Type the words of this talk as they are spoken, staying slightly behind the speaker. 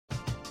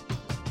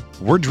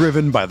We're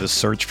driven by the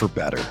search for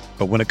better.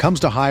 But when it comes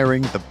to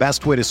hiring, the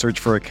best way to search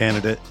for a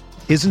candidate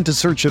isn't to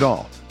search at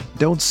all.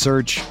 Don't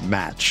search,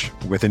 match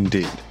with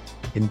Indeed.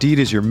 Indeed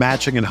is your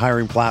matching and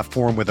hiring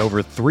platform with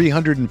over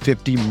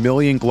 350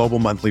 million global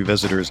monthly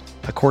visitors,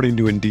 according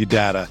to Indeed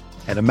data,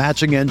 and a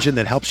matching engine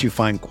that helps you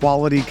find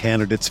quality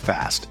candidates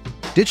fast.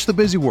 Ditch the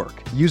busy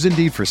work. Use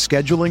Indeed for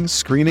scheduling,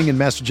 screening, and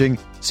messaging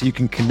so you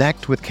can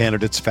connect with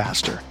candidates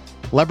faster.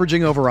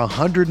 Leveraging over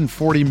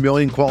 140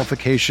 million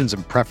qualifications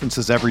and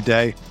preferences every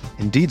day,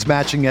 Indeed's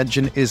matching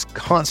engine is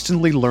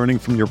constantly learning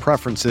from your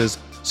preferences,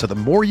 so the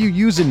more you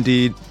use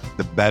Indeed,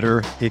 the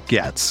better it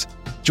gets.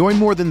 Join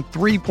more than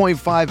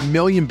 3.5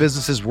 million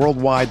businesses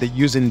worldwide that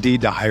use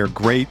Indeed to hire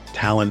great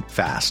talent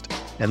fast.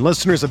 And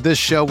listeners of this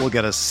show will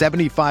get a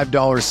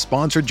 $75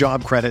 sponsored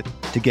job credit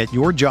to get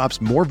your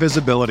jobs more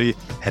visibility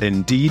at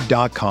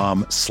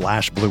Indeed.com/Blue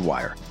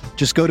Wire.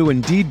 Just go to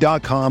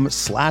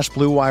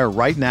Indeed.com/Blue Wire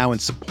right now and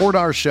support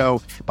our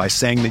show by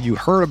saying that you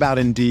heard about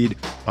Indeed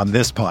on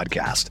this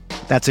podcast.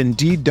 That's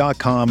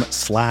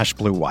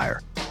Indeed.com/Blue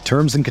Wire.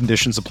 Terms and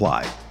conditions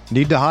apply.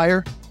 Need to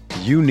hire?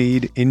 You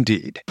need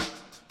Indeed.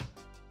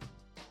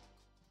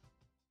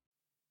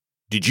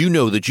 Did you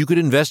know that you could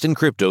invest in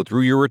crypto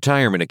through your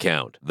retirement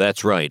account?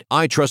 That's right.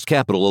 iTrust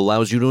Capital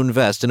allows you to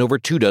invest in over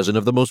 24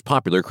 of the most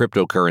popular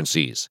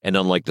cryptocurrencies. And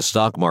unlike the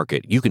stock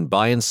market, you can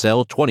buy and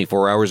sell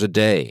 24 hours a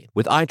day.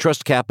 With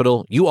iTrust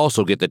Capital, you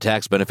also get the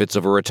tax benefits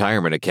of a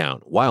retirement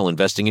account while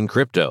investing in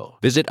crypto.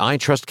 Visit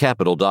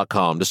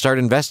itrustcapital.com to start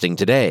investing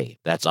today.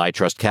 That's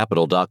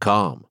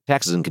itrustcapital.com.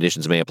 Taxes and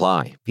conditions may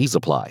apply. Fees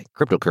apply.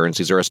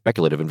 Cryptocurrencies are a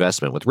speculative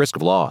investment with risk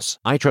of loss.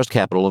 iTrust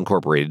Capital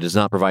Incorporated does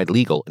not provide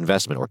legal,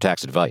 investment, or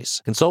tax advice.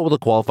 Consult with a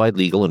qualified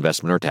legal,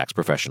 investment, or tax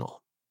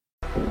professional.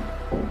 They're going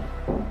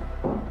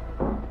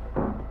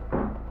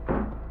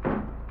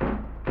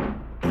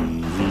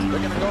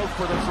to go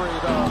for the free,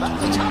 though.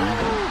 That's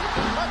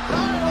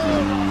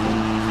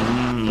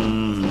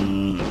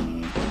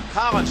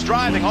Collins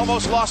driving,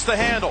 almost lost the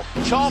handle.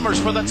 Chalmers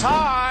for the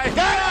tie.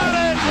 Got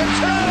it in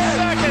 10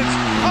 seconds.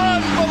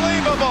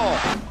 Unbelievable.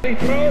 He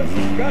throws,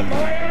 got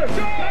Meyer.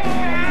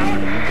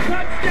 Touchdown!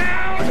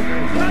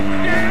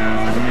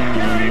 Touchdown!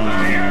 Gary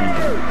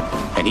Meyer!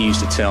 And he used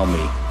to tell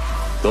me,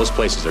 those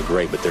places are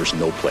great, but there's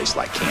no place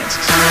like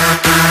Kansas.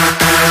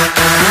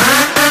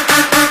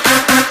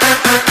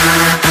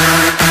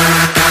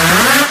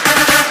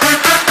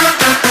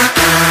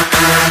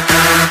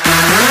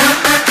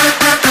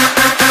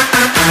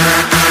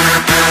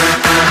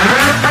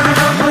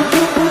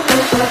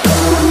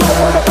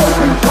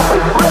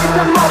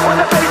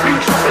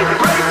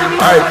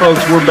 All right, folks,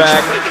 we're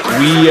back.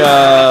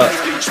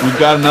 We've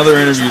got another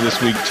interview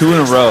this week, 2 in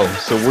a row,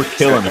 so we're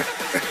killing it.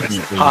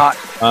 Hot.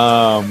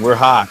 We're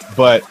hot,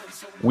 but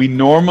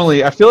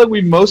I feel like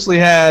we mostly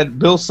had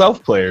Bill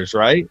Self players,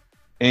 right?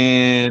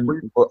 And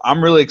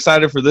I'm really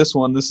excited for this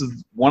one. This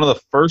is one of the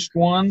first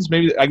ones.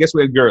 Maybe, I guess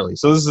we had Gurley.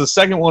 So this is the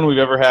second one we've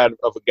ever had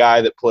of a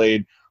guy that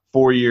played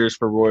 4 years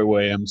for Roy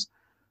Williams.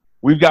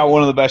 We've got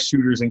one of the best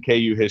shooters in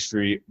KU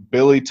history,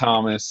 Billy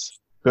Thomas.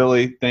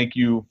 Billy, thank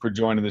you for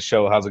joining the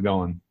show. How's it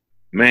going?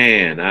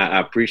 Man, I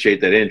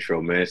appreciate that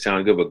intro, man. It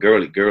sounds good, but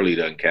Gurley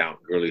doesn't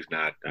count. Gurley's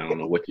not. I don't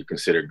know what you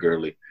consider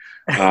Gurley.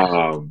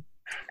 But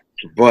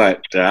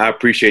I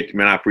appreciate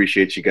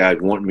you guys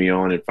wanting me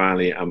on, and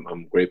finally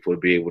I'm grateful to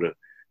be able to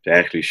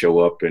actually show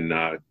up and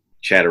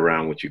chat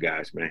around with you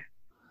guys, man.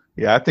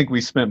 Yeah, I think we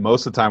spent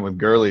most of the time with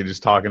Gurley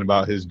just talking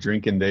about his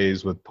drinking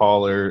days with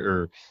Pollard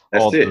or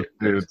That's all it.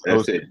 those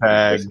That's it.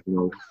 Tag.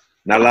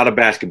 Not a lot of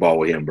basketball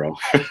with him, bro.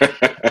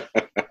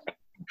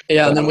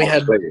 Yeah, and then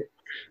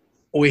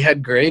we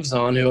had Graves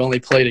on, who only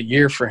played a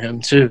year for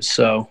him too.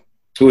 So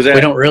who was that?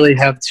 We don't really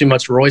have too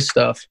much Roy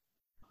stuff.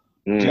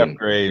 Jeff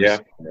Graves.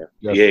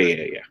 Yeah.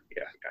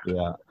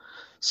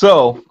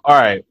 So,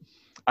 all right.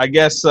 I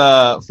guess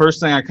first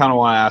thing I kind of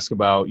want to ask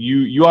about,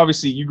 you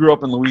obviously you grew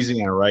up in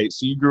Louisiana, right?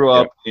 So you grew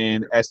up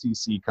in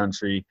SEC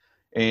country,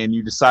 and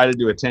you decided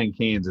to attend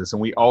Kansas.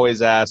 And we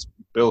always ask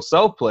Bill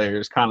Self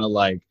players kind of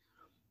like,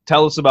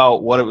 tell us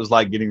about what it was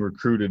like getting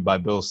recruited by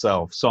Bill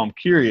Self. So I'm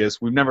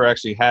curious. We've never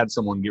actually had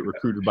someone get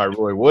recruited by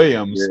Roy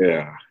Williams.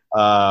 Yeah.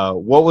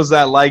 What was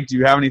that like? Do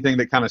you have anything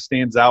that kind of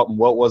stands out, and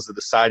what was the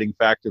deciding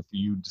factor for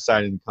you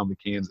deciding to come to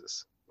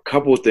Kansas? A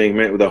couple of things,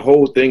 man. The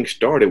whole thing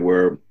started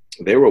where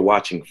they were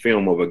watching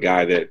film of a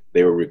guy that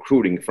they were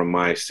recruiting from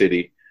my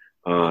city,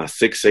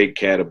 6'8"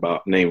 cat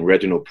named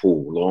Reginald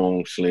Poole,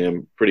 long,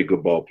 slim, pretty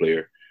good ball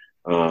player.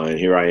 And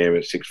here I am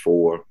at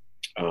 6'4".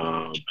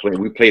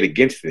 We played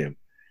against them,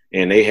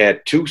 and they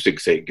had 2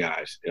 6'8"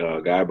 guys,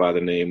 a guy by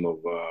the name of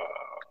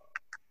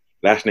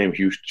last name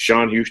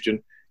Sean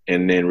Houston,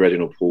 and then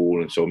Reginald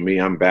Poole. And so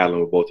I'm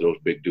battling with both of those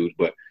big dudes.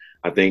 But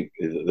I think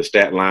the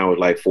stat line was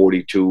like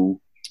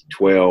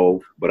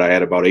 42-12, but I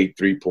had about 8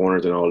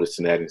 3-pointers and all this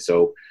and that. And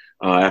so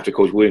after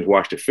Coach Williams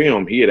watched the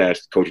film, he had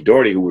asked Coach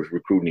Doherty, who was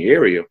recruiting the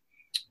area,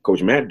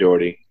 Coach Matt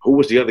Doherty, who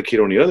was the other kid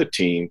on the other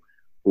team,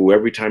 who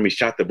every time he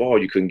shot the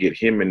ball, you couldn't get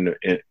him and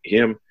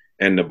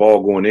the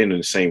ball going in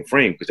the same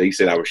frame, because he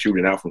said I was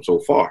shooting out from so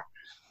far.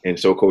 And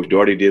so Coach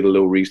Doherty did a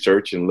little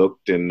research and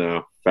looked and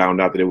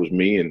found out that it was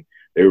me, and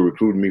they were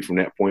recruiting me from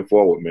that point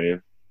forward,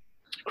 man.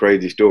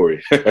 Crazy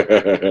story.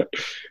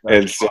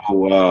 And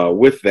so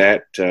with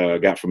that,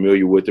 got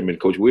familiar with him, and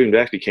Coach Williams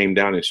actually came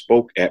down and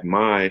spoke at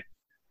my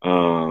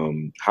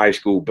high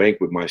school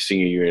banquet my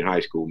senior year in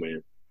high school,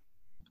 man.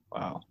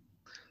 Wow.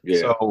 Yeah.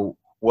 So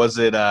was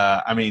it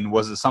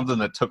was it something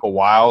that took a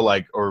while,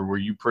 like, or were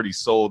you pretty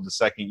sold the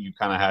second you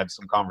kind of had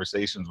some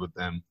conversations with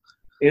them?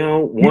 You know,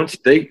 once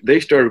they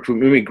started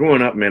recruiting, I mean,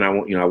 growing up, man, I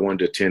wanted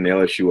to attend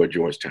LSU or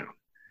Georgetown.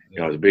 You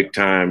know, I was a big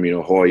time,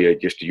 Hoya,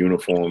 just a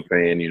uniform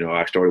fan.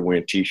 I started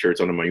wearing T-shirts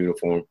under my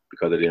uniform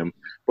because of them.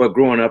 But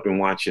growing up and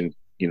watching,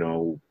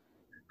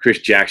 Chris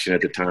Jackson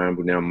at the time,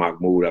 but now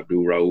Mahmoud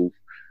Abdul-Rauf,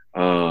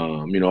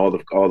 all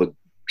the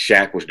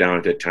Shaq was down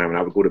at that time, and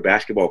I would go to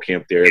basketball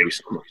camp there every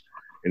summer.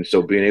 And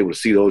so being able to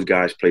see those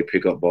guys play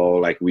pickup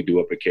ball like we do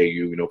up at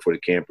KU, for the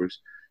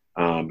campers,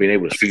 being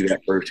able to see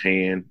that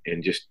firsthand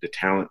and just the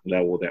talent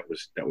level that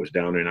was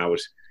down there, and I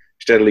was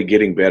steadily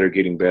getting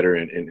better,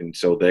 and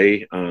so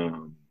they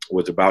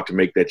was about to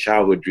make that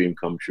childhood dream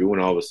come true,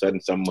 and all of a sudden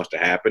something must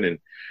have happened, and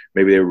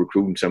maybe they were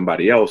recruiting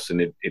somebody else,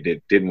 and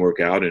it didn't work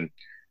out, and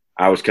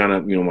I was kind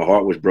of, my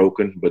heart was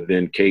broken. But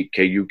then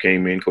KU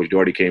came in, Coach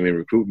Doherty came in,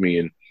 recruited me,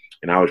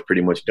 and I was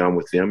pretty much done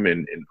with them.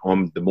 And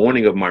on the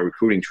morning of my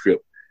recruiting trip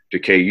to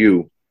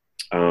KU,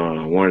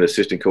 one of the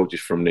assistant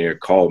coaches from there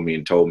called me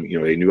and told me,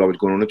 they knew I was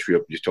going on a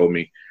trip, just told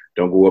me,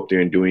 don't go up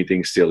there and do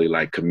anything silly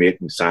like commit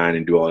and sign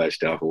and do all that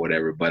stuff or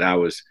whatever. But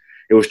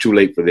it was too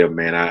late for them,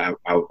 man. I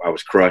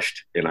was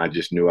crushed, and I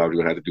just knew I was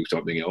going to have to do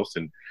something else.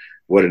 And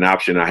what an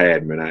option I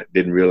had, man. I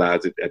didn't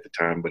realize it at the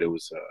time, but it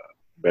was the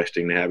best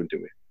thing to happen to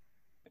me.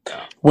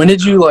 When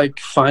did you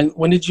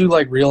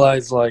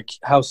realize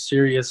how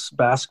serious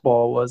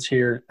basketball was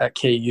here at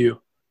KU?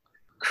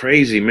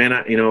 Crazy, man.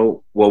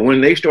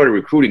 When they started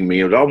recruiting me,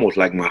 it was almost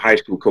like my high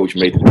school coach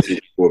made the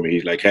decision for me.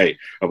 He's like, hey,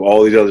 of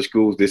all these other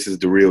schools, this is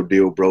the real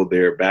deal, bro.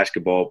 They're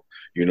basketball,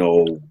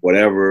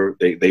 whatever.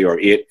 They are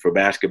it for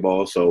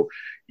basketball. So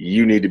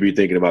you need to be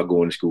thinking about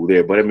going to school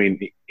there. But I mean,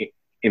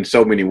 in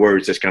so many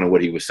words, that's kind of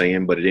what he was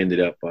saying. But it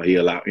ended up, he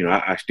allowed,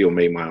 I still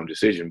made my own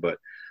decision. But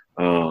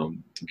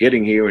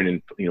getting here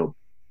and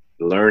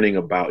learning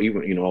about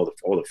even, all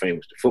the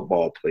famous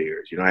football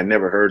players, I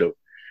never heard of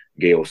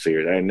Gale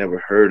Sayers. I had never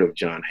heard of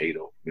John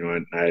Hato.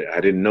 I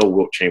didn't know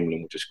Wilt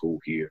Chamberlain went to school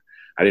here.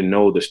 I didn't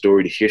know the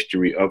story, the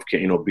history of,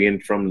 being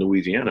from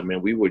Louisiana,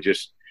 man. We were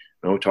just,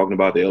 talking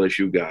about the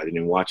LSU guys and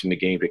then watching the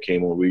games that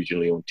came on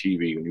regionally on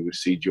TV, when you would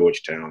see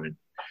Georgetown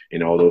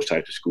and all those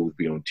types of schools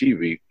be on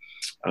TV.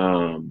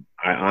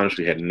 I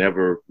honestly had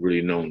never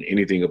really known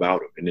anything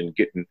about them. And then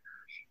getting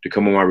to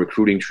come on my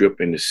recruiting trip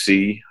and to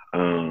see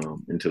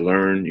and to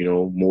learn,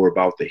 more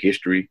about the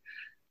history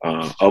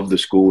of the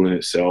school in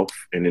itself,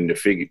 and then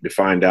to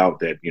find out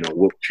that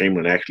Wilt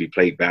Chamberlain actually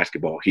played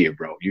basketball here,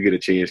 bro. You get a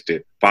chance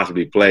to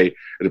possibly play at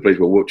the place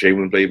where Wilt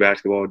Chamberlain played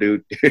basketball,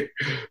 dude.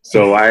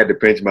 So I had to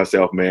pinch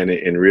myself, man,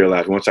 and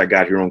realize once I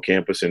got here on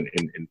campus and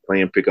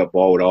playing pickup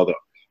ball with all the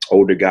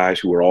older guys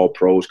who were all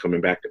pros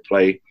coming back to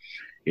play,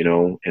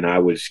 and I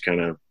was kind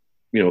of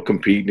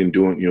competing and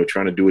doing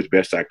trying to do as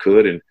best I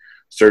could, and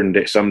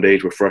some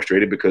days were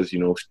frustrated because,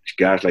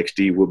 guys like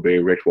Steve Woodbury,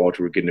 Rex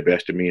Walter were getting the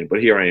best of me.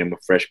 But here I am, a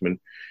freshman,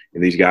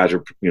 and these guys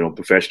are,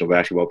 professional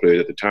basketball players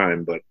at the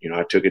time. But,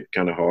 I took it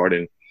kind of hard.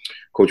 And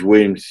Coach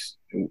Williams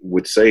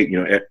would say,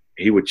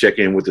 he would check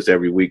in with us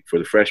every week for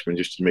the freshmen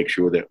just to make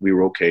sure that we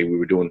were okay. We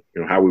were doing,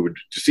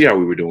 to see how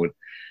we were doing.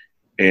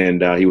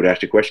 And he would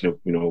ask the question of,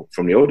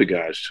 from the older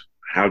guys,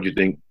 how do you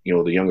think,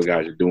 the younger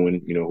guys are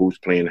doing, who's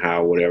playing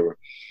how, whatever.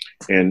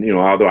 And,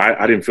 although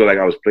I didn't feel like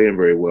I was playing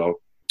very well,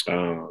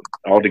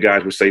 all the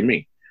guys would say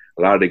me.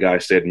 A lot of the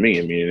guys said me.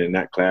 I mean, in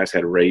that class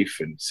had Rafe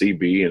and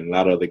CB and a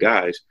lot of other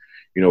guys,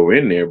 were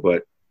in there.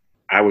 But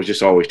I was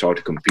just always taught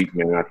to compete,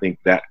 man. I think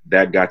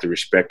that got the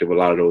respect of a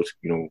lot of those,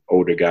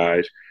 older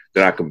guys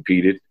that I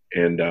competed.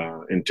 And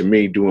to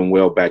me, doing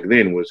well back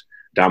then was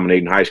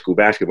dominating high school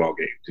basketball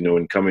games,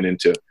 and coming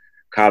into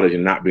college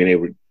and not being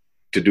able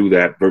to do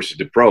that versus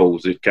the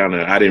pros. It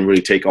I didn't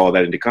really take all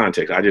that into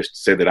context. I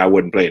just said that I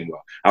wasn't playing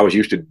well. I was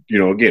used to,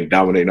 again,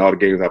 dominating all the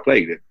games I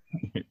played in.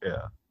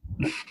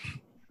 Yeah.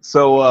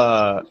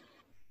 So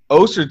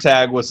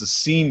Ostertag was a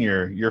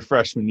senior your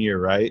freshman year,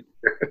 right?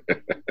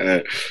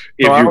 If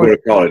you want to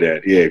call it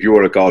that. Yeah, if you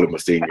want to call him a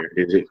senior.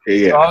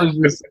 Yeah.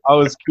 So I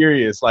was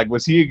curious,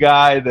 was he a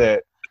guy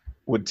that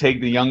would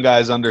take the young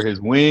guys under his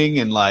wing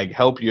and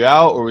help you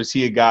out, or was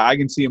he a guy I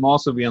can see him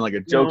also being a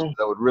jokester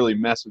that would really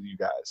mess with you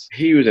guys?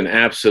 He was an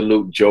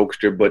absolute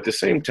jokester, but at the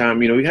same time,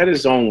 he had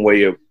his own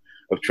way of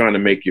trying to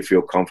make you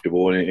feel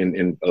comfortable,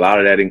 and a lot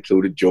of that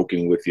included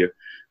joking with you,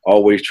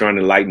 always trying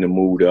to lighten the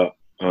mood up.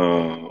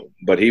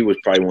 But he was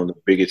probably one of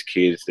the biggest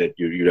kids that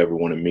you'd ever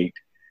want to meet.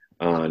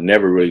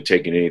 Never really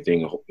taking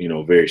anything,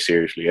 very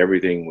seriously.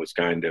 Everything was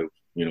kind of,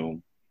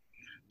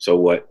 so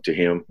what to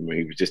him. I mean,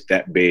 he was just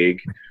that big.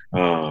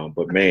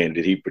 But man,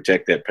 did he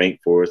protect that paint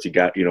for us. He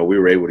got, we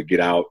were able to get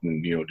out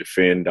and,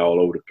 defend all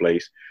over the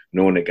place,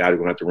 knowing that guys were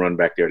going to have to run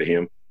back there to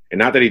him. And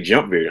not that he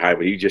jumped very high,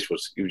 but he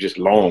was just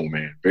long,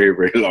 man. Very,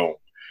 very long.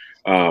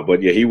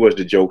 But yeah, he was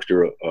the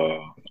jokester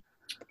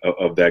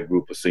of that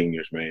group of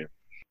seniors, man.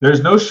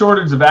 There's no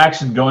shortage of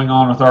action going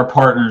on with our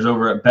partners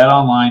over at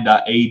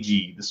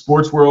betonline.ag. The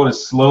sports world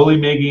is slowly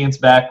making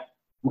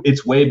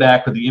its way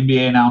back with the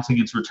NBA announcing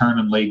its return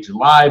in late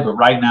July, but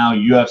right now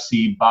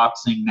UFC,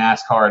 boxing,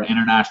 NASCAR, and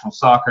international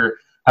soccer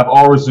have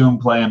all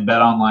resumed play, and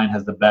BetOnline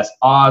has the best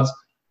odds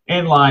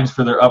and lines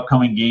for their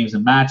upcoming games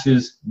and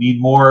matches. Need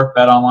more?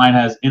 BetOnline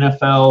has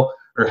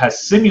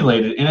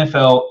simulated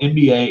NFL,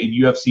 NBA, and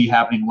UFC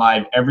happening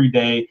live every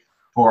day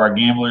for our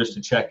gamblers to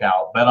check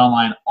out.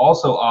 BetOnline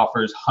also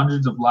offers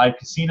hundreds of live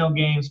casino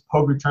games,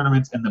 poker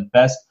tournaments, and the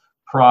best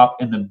prop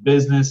in the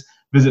business.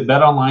 Visit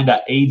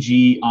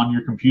betonline.ag on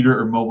your computer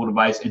or mobile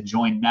device and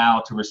join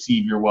now to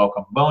receive your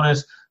welcome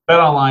bonus.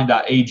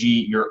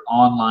 betonline.ag, your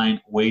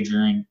online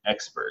wagering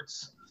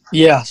experts.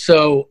 Yeah,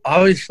 so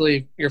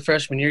obviously your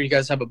freshman year, you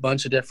guys have a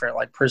bunch of different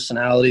like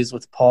personalities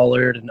with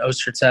Pollard and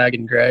Ostertag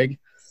and Greg.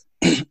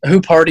 Who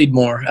partied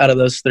more out of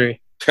those three?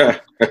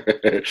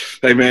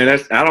 Hey man,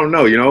 I don't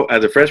know. You know,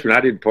 as a freshman, I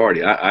didn't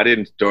party. I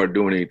didn't start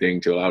doing anything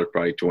till I was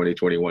probably 20,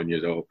 21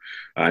 years old.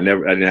 I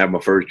didn't have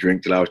my first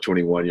drink till I was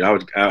 21.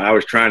 I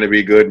was trying to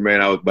be good,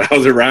 man. I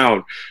was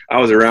around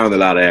a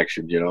lot of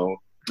action. You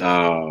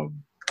know,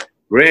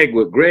 Greg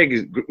is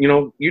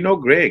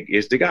Greg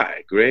is the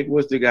guy. Greg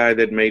was the guy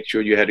that made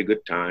sure you had a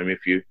good time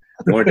if you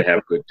wanted to have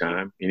a good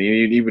time, and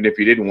even if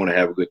you didn't want to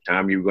have a good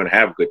time, you were going to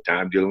have a good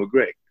time dealing with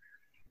Greg.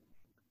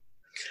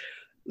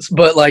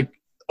 But like,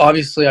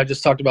 obviously, I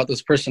just talked about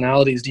those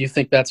personalities. Do you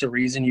think that's a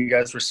reason you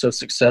guys were so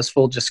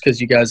successful, just because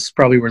you guys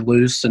probably were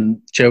loose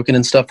and joking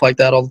and stuff like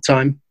that all the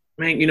time?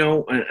 Man, you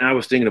know, and I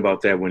was thinking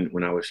about that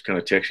when I was kind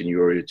of texting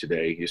you earlier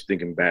today, just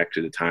thinking back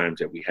to the times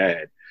that we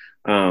had.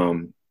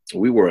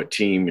 We were a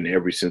team in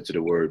every sense of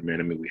the word, man.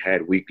 I mean, we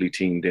had weekly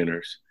team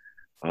dinners.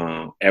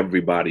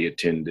 Everybody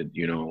attended,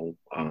 you know,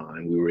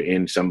 and we were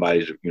in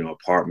somebody's, you know,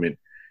 apartment,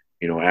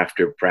 you know,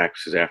 after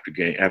practices, after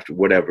game, after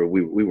whatever.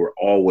 We were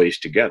always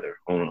together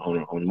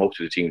on most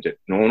of the teams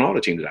on all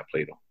the teams that I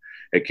played on.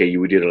 At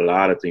KU, we did a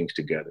lot of things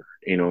together,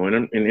 you know,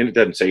 and it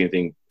doesn't say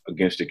anything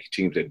against the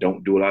teams that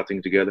don't do a lot of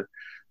things together,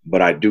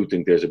 but I do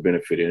think there's a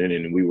benefit in it,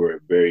 and we were a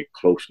very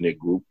close-knit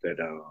group that,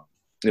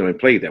 you know, and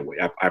played that way.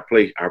 Our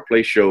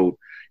play showed,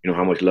 you know,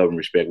 how much love and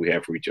respect we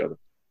have for each other.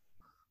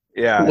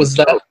 Yeah.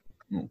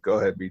 Go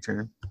ahead,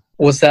 B-Turn.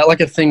 Was that like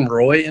a thing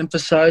Roy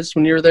emphasized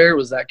when you were there?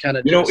 Was that kind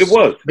of, you know,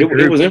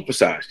 it was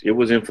emphasized. It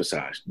was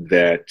emphasized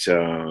that,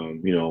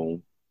 you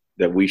know,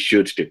 that we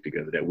should stick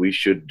together, that we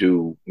should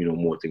do, you know,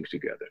 more things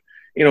together,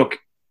 you know,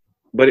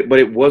 but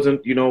it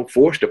wasn't, you know,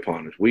 forced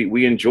upon us.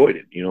 We enjoyed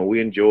it. You know,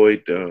 we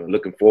enjoyed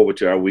looking forward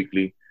to our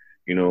weekly,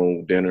 you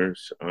know,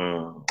 dinners,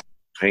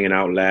 hanging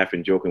out,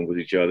 laughing, joking with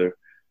each other,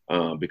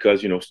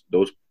 because, you know,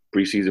 those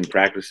preseason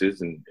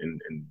practices and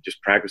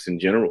just practice in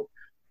general,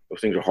 those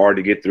things are hard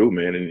to get through,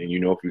 man. And you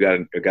know, if you got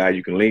a guy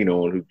you can lean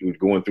on who's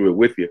going through it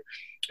with you,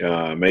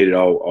 made it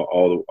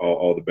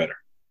all the better.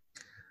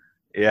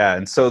 Yeah,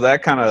 and so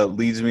that kind of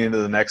leads me into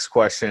the next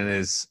question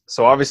is,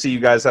 so obviously you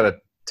guys had a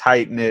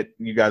tight-knit,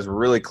 you guys were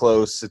really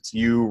close. It's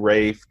you,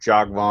 Rafe,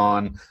 Jock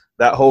Vaughn,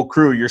 that whole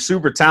crew. You're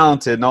super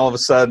talented, and all of a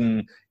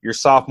sudden, your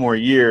sophomore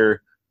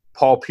year,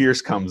 Paul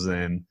Pierce comes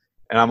in.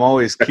 And I'm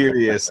always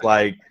curious,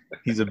 like,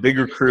 he's a big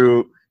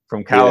recruit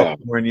from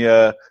California.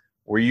 Yeah.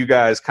 Were you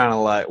guys kind of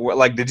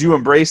like, did you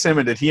embrace him,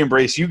 and did he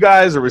embrace you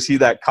guys, or was he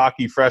that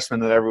cocky freshman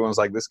that everyone's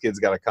like, this kid's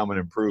got to come and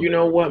improve? You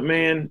know what,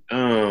 man?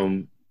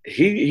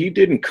 He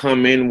didn't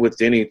come in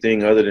with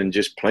anything other than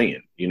just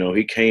playing. You know,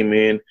 he came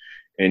in,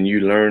 and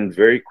you learned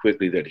very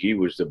quickly that he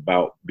was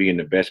about being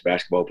the best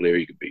basketball player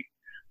he could be.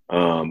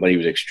 But he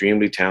was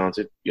extremely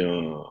talented.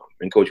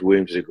 And Coach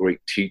Williams is a great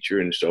teacher,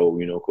 and so,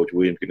 you know, Coach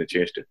Williams getting a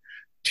chance to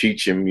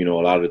teach him, you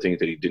know, a lot of the things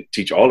that he didn't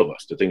teach all of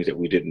us, the things that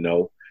we didn't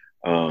know.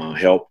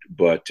 Helped,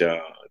 but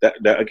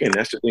that again,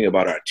 that's the thing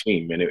about our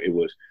team, and it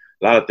was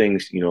a lot of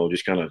things, you know,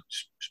 just kind of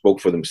spoke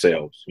for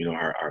themselves. You know,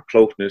 our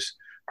closeness,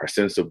 our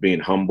sense of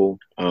being humble,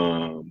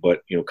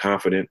 but, you know,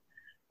 confident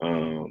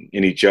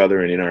in each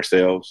other and in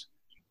ourselves,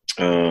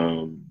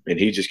 and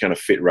he just kind of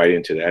fit right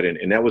into that,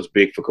 and that was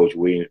big for Coach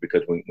Williams,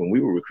 because when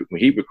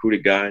he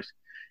recruited guys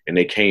and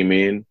they came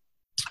in,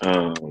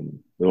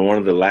 one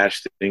of the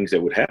last things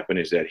that would happen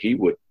is that he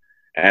would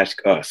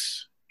ask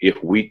us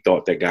if we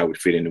thought that guy would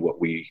fit into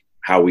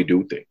how we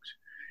do things.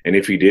 And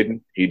if he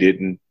didn't,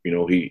 you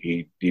know,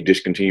 he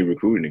discontinued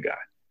recruiting the guy.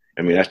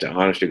 I mean, that's the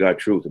honest to God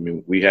truth. I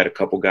mean, we had a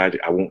couple guys,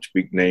 I won't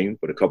speak names,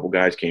 but a couple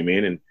guys came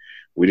in and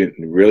we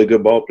didn't, really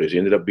good ball players,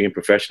 ended up being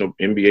professional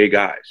NBA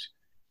guys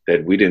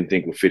that we didn't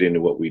think would fit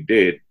into what we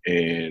did.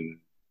 And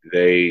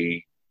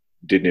they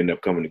didn't end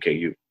up coming to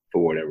KU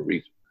for whatever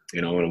reason,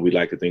 you know, and we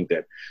like to think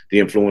that the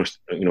influence,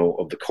 you know,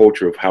 of the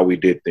culture of how we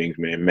did things,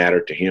 man,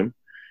 mattered to him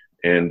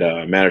and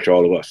mattered to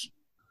all of us.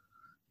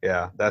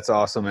 Yeah, that's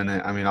awesome. And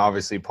I mean,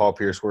 obviously Paul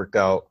Pierce worked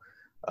out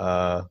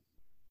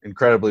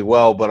incredibly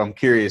well, but I'm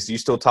curious, do you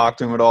still talk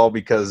to him at all?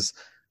 Because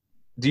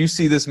do you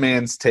see this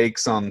man's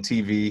takes on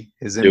TV,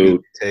 his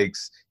NBA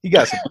takes? He's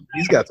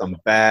got some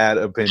bad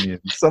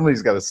opinions.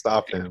 Somebody's got to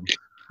stop him.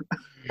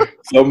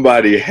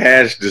 Somebody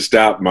has to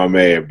stop my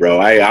man, bro.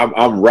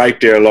 I'm right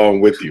there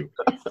along with you.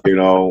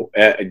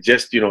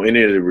 Just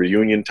any of the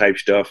reunion type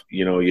stuff,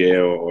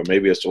 or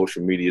maybe a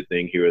social media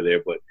thing here or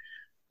there, but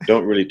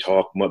don't really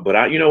talk much. But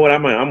I'm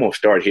gonna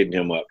start hitting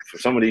him up for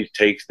some of these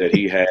takes that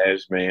he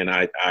has, man.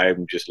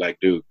 I'm just like,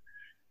 dude,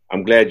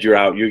 I'm glad you're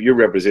out. You're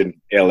representing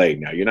LA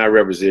now. You're not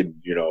representing,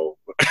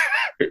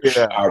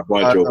 our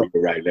bunch over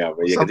here right now.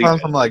 But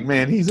sometimes I'm like,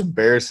 man, he's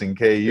embarrassing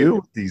KU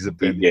with these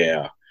opinions.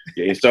 Yeah.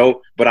 And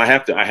so, but I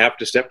have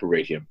to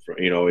separate him from,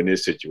 in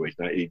this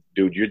situation.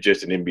 Dude, you're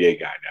just an NBA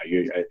guy now.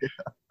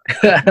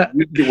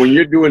 When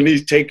you're doing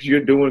these takes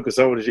you're doing, because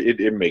some of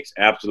it makes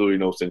absolutely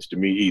no sense to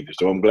me either.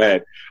 So I'm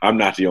glad I'm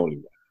not the only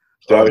one.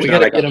 So we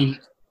gotta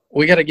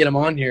get him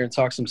on here and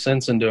talk some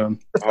sense into him.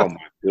 Oh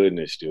my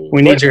goodness, dude.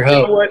 We need your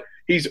help. You know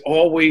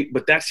what?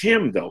 But that's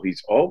him though.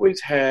 He's always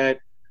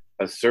had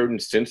a certain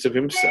sense of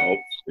himself,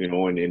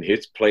 and in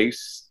his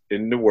place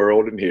in the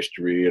world and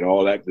history and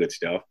all that good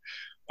stuff.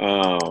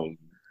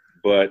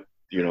 But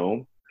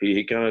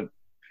he kind of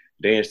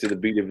danced to the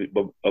beat of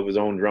his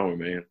own drum,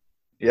 man.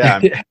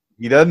 Yeah,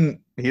 he doesn't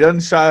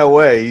shy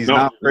away. He's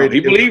not afraid. He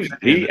believes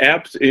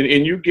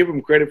and you give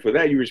him credit for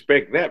that. You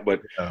respect that,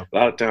 but a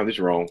lot of times it's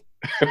wrong.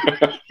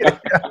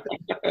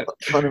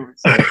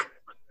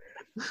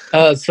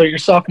 100%. So your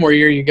sophomore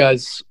year, you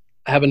guys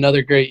have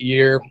another great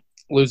year.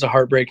 Lose a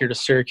heartbreaker to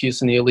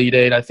Syracuse in the Elite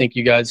Eight. I think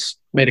you guys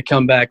made a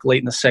comeback late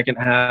in the second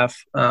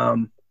half.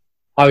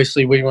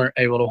 Obviously, we weren't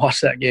able to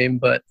watch that game,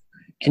 but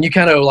can you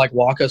kind of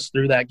walk us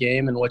through that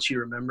game and what you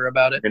remember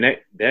about it? And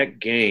that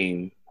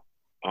game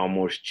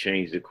almost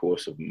changed the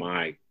course of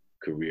my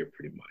career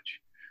pretty much.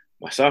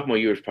 My sophomore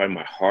year was probably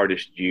my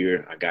hardest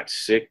year. I got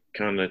sick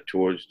kind of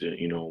towards the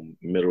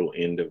middle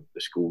end of the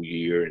school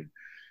year and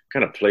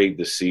kind of played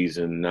the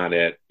season not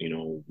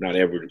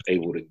ever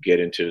able to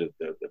get into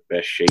the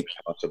best shape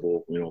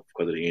possible,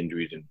 because of the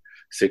injuries and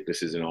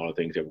sicknesses and all the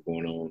things that were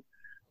going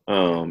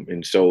on.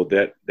 And so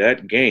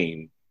that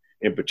game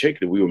in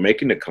particular, we were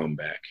making the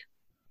comeback.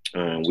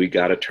 We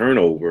got a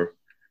turnover.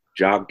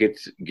 Jock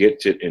gets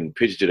it and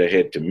pitches it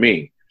ahead to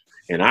me.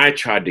 And I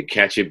tried to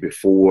catch it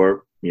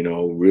before,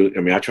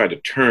 I tried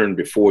to turn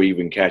before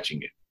even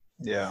catching it.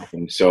 Yeah.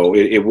 And so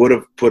it would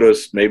have put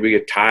us, maybe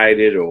it tied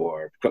it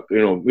or,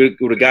 it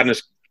would have gotten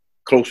us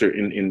closer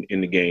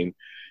in the game.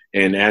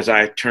 And as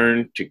I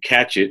turned to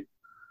catch it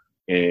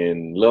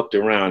and looked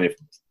around, it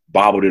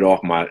bobbled it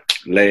off my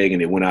leg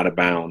and it went out of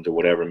bounds or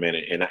whatever, man.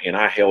 And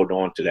I held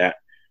on to that,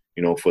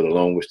 for the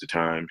longest of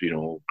times.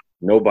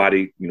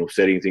 Nobody,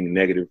 said anything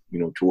negative,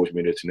 towards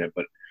me, this and that,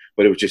 but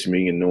it was just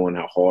me and knowing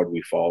how hard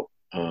we fought,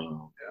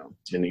 and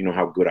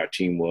how good our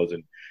team was,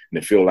 and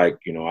to feel like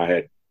I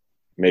had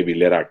maybe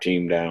let our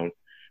team down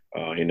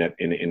in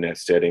that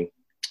setting.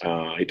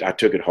 I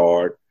took it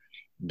hard,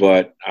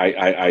 but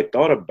I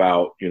thought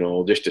about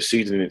just the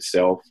season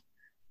itself,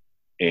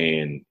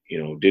 and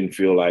didn't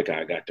feel like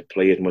I got to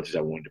play as much as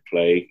I wanted to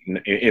play,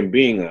 and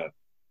being a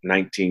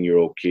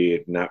 19-year-old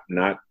kid, not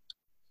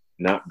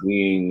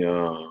being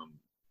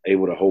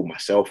able to hold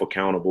myself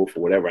accountable for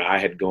whatever I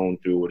had gone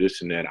through or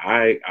this and that.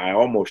 I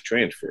almost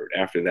transferred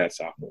after that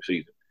sophomore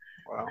season.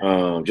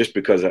 Wow. Just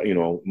because,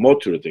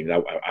 most of the things,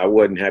 I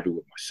wasn't happy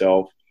with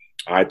myself.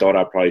 I thought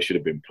I probably should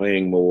have been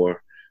playing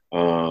more.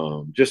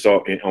 Just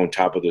on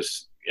top of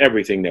this,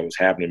 everything that was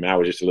happening, I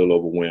was just a lot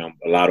overwhelmed.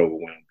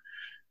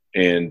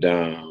 And,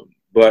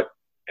 but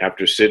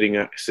after sitting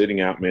out,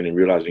 man, and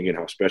realizing again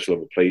how special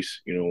of a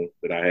place,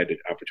 that I had the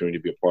opportunity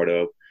to be a part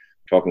of,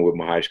 talking with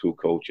my high school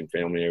coach and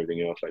family and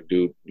everything else, like,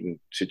 dude, you can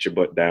sit your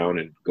butt down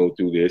and go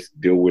through this,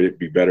 deal with it,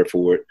 be better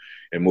for it,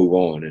 and move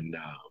on. And,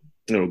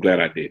 I'm glad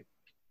I did.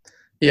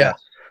 Yeah.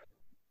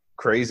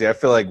 Crazy. I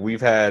feel like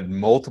we've had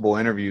multiple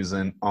interviews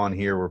on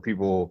here where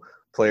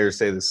players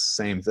say the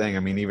same thing. I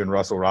mean, even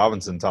Russell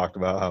Robinson talked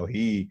about how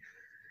he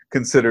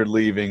considered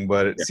leaving,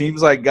 but it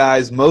seems like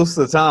guys most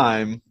of the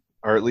time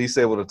are at least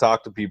able to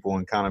talk to people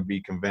and kind of be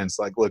convinced,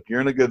 like, look,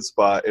 you're in a good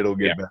spot. It'll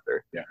get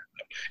better. Yeah.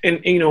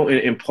 And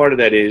and part of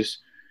that is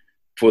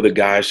for the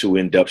guys who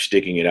end up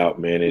sticking it out,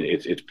 man,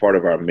 it's part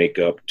of our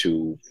makeup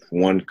to,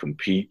 one,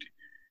 compete,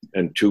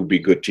 and two, be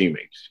good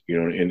teammates,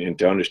 and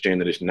to understand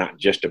that it's not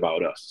just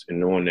about us, and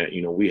knowing that,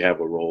 we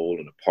have a role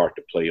and a part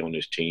to play on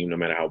this team, no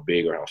matter how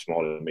big or how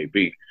small it may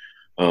be.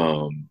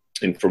 And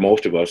for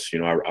most of us,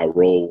 our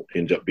role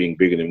ends up being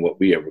bigger than what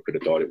we ever could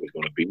have thought it was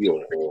going to be,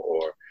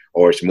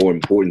 or it's more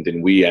important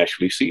than we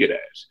actually see it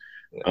as.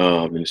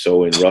 And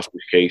so in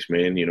Russell's case,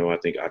 man, I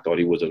thought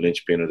he was a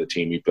linchpin of the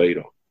team he played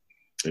on.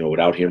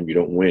 Without him, you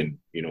don't win.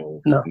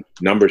 No.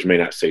 Numbers may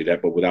not say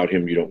that, but without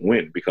him, you don't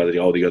win because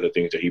of all the other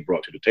things that he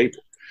brought to the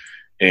table.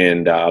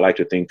 And I like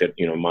to think that,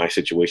 my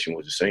situation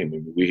was the same.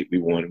 We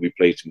won, we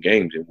played some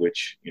games in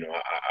which,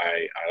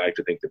 I like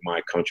to think that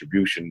my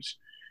contributions,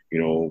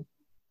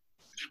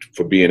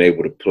 for being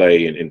able to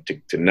play and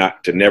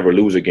to never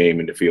lose a game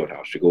in the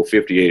Fieldhouse, to go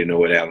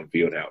 58-0 at Allen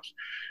Fieldhouse,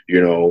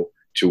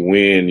 to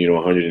win,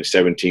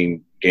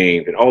 117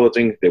 games, and all the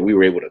things that we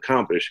were able to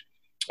accomplish,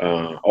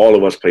 all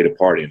of us played a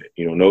part in it.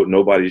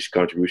 Nobody's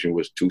contribution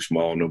was too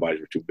small, nobody's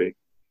was too big.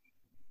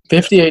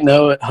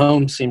 58-0 at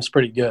home seems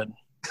pretty good.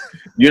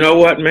 You know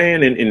what,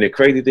 man? And the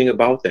crazy thing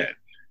about that,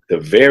 the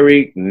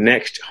very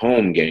next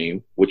home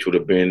game, which would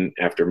have been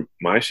after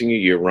my senior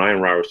year, Ryan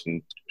Ryerson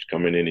was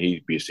coming in and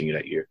he'd be a senior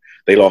that year.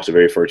 They lost the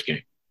very first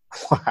game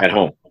at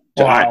home.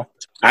 So Wow.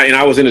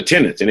 I was in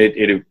attendance, and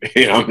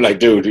I'm like,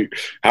 dude,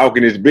 how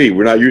can this be?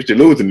 We're not used to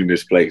losing in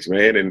this place,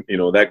 man. And,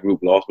 that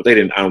group lost, but I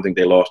don't think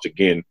they lost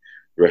again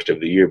the rest of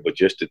the year. But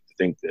just to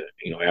think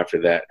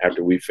that,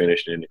 after we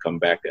finished and then to come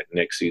back that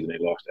next season, they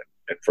lost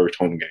that first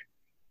home game.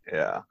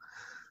 Yeah.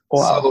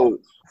 Wow. So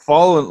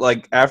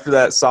following, after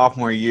that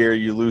sophomore year,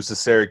 you lose to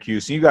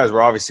Syracuse. You guys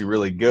were obviously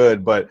really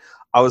good, but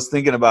I was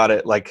thinking about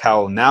it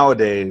how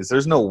nowadays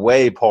there's no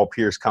way Paul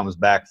Pierce comes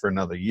back for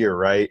another year,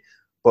 right?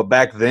 But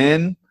back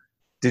then,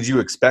 did you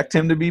expect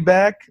him to be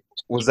back?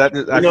 Was that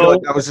 – I feel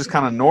like that was just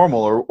kind of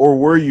normal, or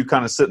were you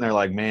kind of sitting there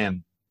like,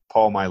 man,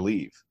 Paul might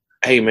leave?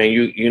 Hey, man,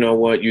 you know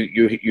what?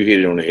 You hit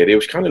it on the head. It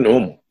was kind of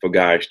normal for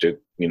guys to,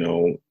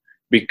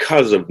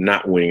 because of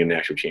not winning a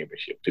national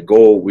championship, to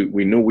go –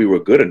 we knew we were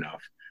good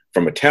enough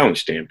from a talent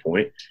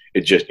standpoint.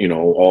 It just,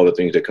 all the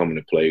things that come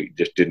into play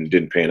just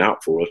didn't pan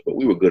out for us, but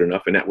we were good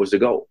enough, and that was the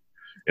goal.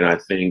 And I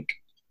think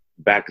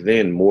back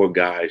then more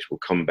guys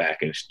would come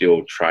back and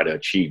still try to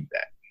achieve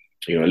that.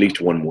 At least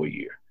one more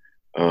year.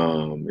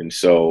 And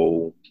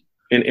so,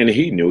 and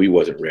he knew he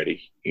wasn't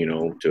ready,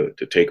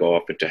 to take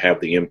off and to have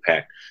the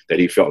impact that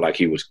he felt like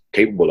he was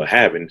capable of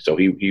having. So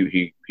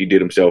he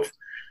did himself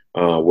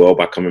well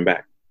by coming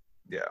back.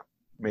 Yeah,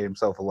 made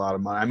himself a lot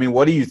of money. I mean,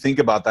 what do you think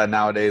about that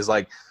nowadays?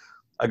 Like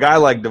a guy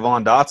like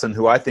Devon Dotson,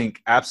 who I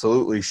think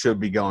absolutely should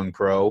be going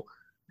pro,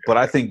 but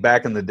I think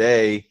back in the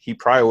day, he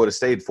probably would have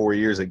stayed 4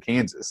 years at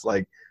Kansas.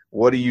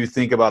 What do you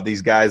think about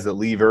these guys that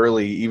leave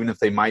early, even if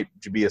they might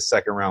be a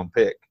second-round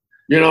pick?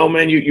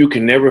 Man, you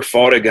can never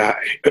fault a guy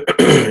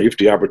if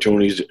the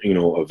opportunity is,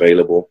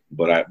 available.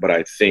 But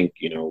I think,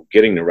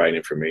 getting the right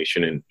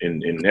information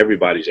and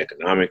everybody's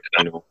economic,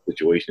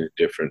 situation is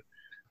different.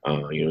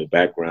 The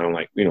background,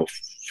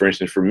 for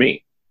instance, for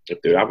me,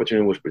 if the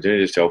opportunity was presented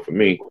itself for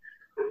me,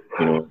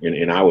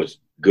 and I was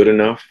good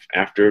enough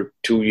after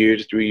 2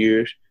 years, 3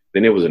 years,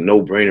 then it was a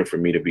no-brainer for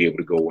me to be able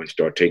to go and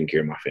start taking care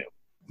of my family.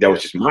 That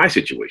was just my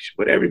situation,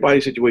 but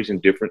everybody's situation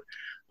is different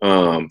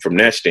from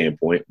that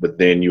standpoint. But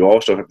then you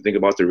also have to think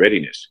about the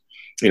readiness,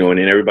 and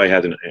then everybody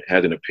has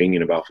an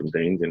opinion about some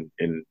things.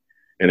 And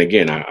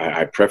again,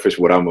 I preface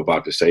what I'm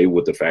about to say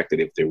with the fact that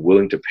if they're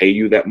willing to pay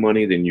you that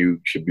money, then you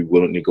should be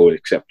willing to go and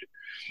accept it.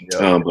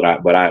 Yeah.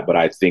 But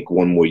I think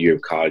one more year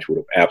of college would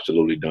have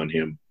absolutely done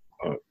him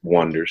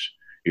wonders,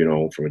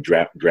 from a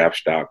draft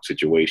stock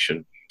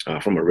situation,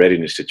 from a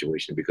readiness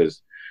situation,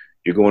 because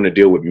you're going to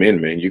deal with men,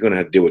 man. You're going to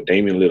have to deal with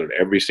Damian Lillard,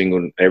 every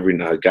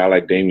guy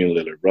like Damian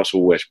Lillard,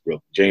 Russell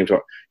Westbrook, James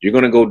Harden. You're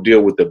going to go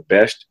deal with the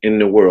best in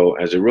the world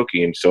as a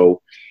rookie, and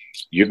so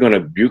you're going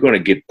to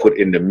get put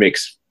in the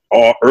mix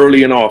all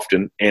early and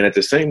often. And at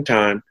the same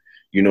time,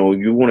 you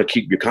want to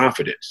keep your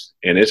confidence,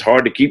 and it's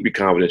hard to keep your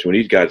confidence when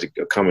these guys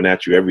are coming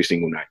at you every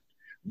single night.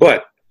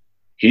 But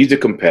he's a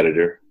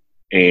competitor,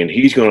 and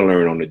he's going to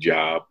learn on the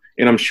job,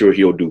 and I'm sure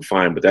he'll do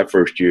fine. But that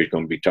first year is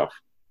going to be tough.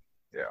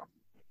 Yeah.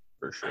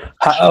 For sure.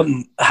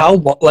 How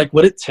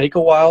would it take a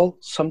while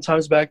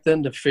sometimes back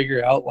then to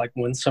figure out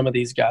when some of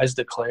these guys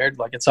declared?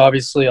 It's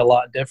obviously a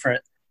lot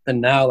different than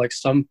now.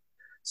 Some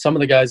of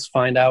the guys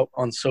find out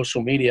on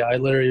social media. I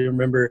literally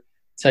remember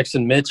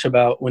texting Mitch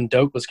about when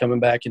Doak was coming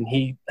back, and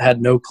he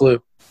had no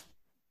clue.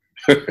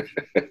 Man,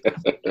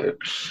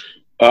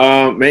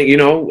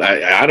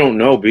 I don't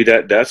know, B.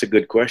 That's a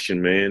good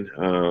question, man.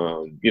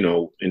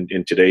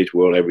 In today's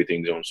world,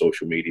 everything's on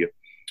social media.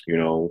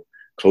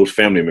 Close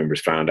family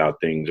members found out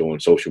things on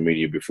social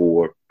media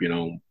before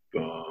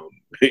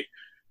it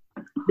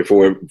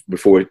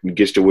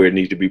gets to where it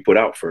needs to be put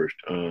out first.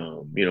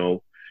 And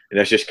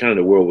that's just kind of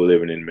the world we're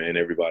living in, man.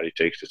 Everybody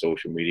takes to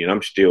social media, and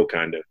I'm still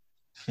kind of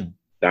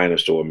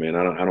dinosaur, man.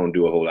 I don't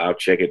do a whole lot. I'll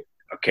check it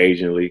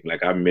occasionally.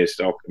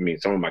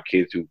 Some of my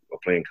kids who are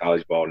playing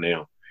college ball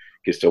now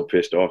get so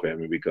pissed off at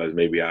me because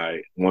maybe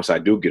once I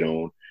do get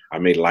on, I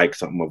may like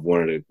something of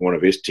one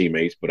of his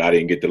teammates, but I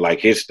didn't get to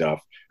like his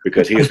stuff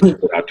because he was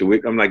put out to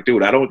it. I'm like,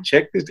 dude, I don't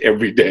check this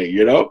every day,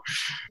 and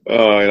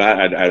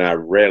I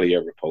rarely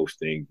ever post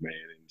things, man.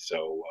 And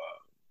so,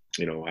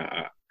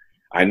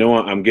 I know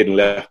I'm getting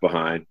left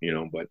behind,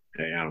 but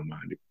hey, I don't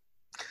mind it.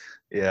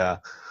 Yeah.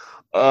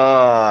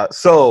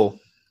 So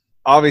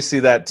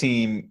obviously that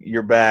team,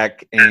 you're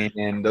back,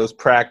 and those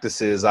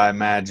practices, I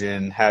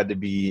imagine, had to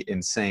be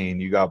insane.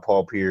 You got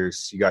Paul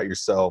Pierce, you got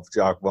yourself,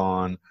 Jock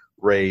Vaughn,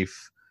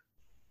 Rafe,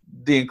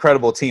 the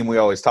incredible team we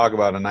always talk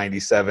about in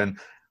 '97.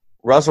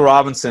 Russell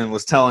Robinson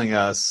was telling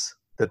us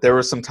that there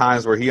were some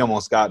times where he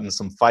almost got in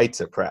some fights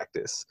at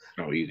practice.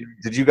 Oh, easy.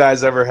 Did you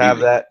guys ever have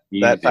that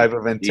type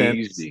of intent?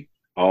 Easy.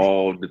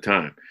 All the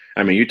time.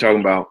 I mean, you're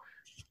talking about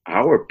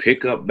our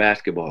pickup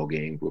basketball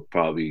games were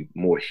probably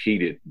more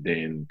heated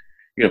than,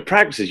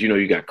 practices,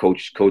 you got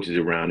coaches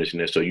around this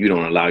and that, so you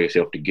don't allow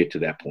yourself to get to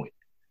that point.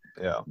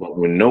 Yeah. But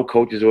when no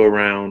coaches are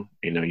around,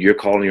 you're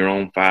calling your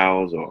own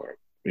fouls or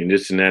and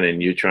this and that,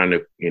 and you're trying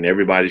to, and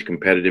everybody's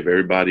competitive.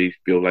 Everybody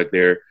feels like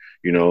they're,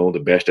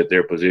 the best at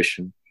their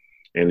position.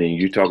 And then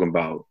you're talking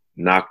about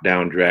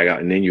knockdown, drag out,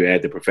 and then you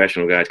add the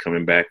professional guys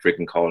coming back,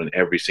 freaking calling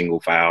every single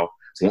foul,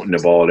 wanting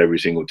the ball every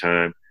single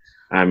time.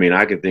 I mean,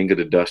 I can think of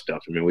the dust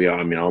stuff.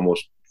 I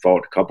almost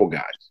fought a couple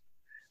guys.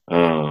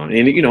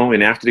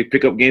 And after the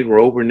pickup games were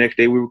over, the next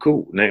day we were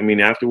cool.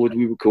 Afterwards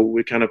we were cool.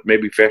 We kind of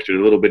maybe festered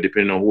a little bit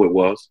depending on who it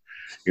was.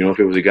 If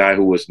it was a guy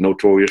who was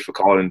notorious for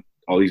calling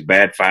all these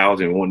bad fouls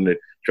and wanting to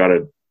try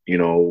to,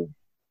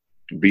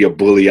 be a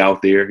bully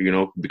out there,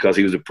 because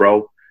he was a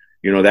pro,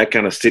 that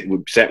kind of sat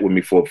with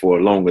me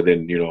for longer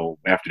than,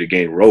 after the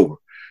game were over.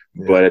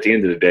 Yeah. But at the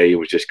end of the day, it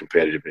was just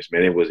competitiveness,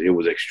 man. It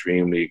was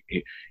extremely.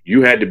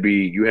 You had to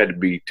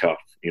be tough,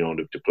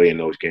 to play in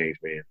those games,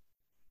 man.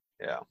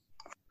 Yeah,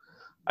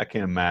 I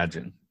can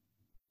imagine.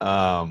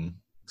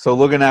 So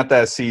looking at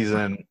that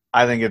season,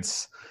 I think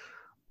it's.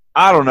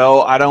 I don't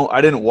know.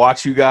 I didn't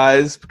watch you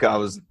guys because I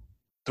was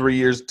 3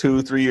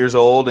 years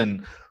old,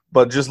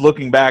 but just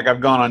looking back,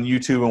 I've gone on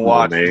YouTube and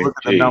watched. Look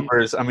at the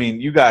numbers. I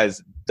mean, you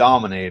guys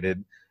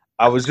dominated.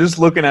 I was just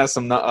looking at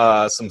some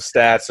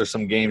stats or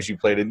some games you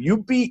played in. You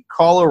beat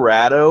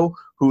Colorado,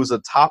 who was a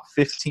top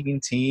 15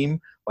 team,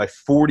 by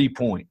 40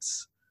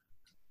 points.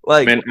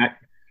 Like, man,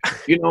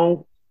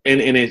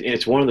 and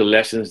it's one of the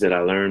lessons that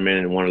I learned, man,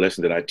 and one of the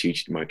lessons that I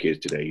teach my kids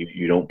today.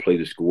 You don't play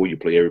the score; you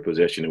play every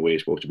possession the way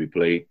it's supposed to be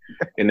played,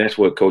 and that's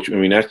what coach.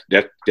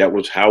 That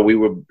was how we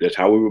were. That's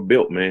how we were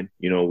built, man.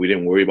 We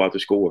didn't worry about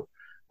the score.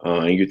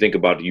 And you think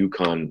about the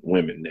UConn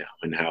women now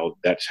and how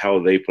that's how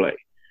they play.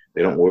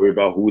 They don't worry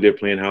about who they're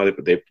playing, how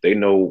they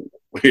know,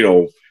 they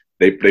know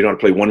how to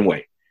play one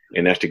way,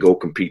 and that's to go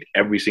compete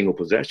every single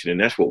possession.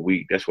 And that's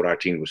what our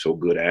team was so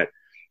good at,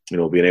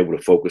 being able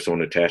to focus on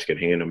the task at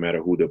hand, no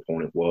matter who the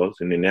opponent was.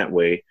 And in that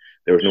way,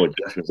 there was no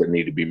adjustments that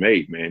needed to be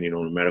made, man.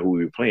 No matter who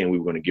we were playing, we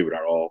were going to give it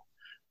our all,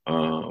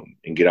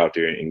 and get out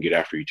there and get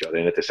after each other.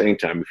 And at the same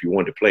time, if you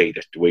wanted to play,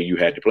 that's the way you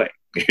had to play.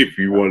 If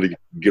you wanted to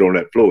get on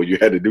that floor, you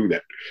had to do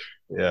that.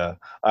 Yeah.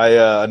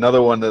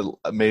 Another one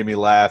that made me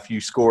laugh, you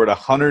scored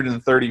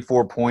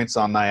 134 points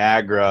on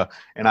Niagara,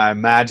 and I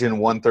imagine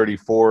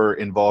 134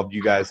 involved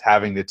you guys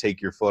having to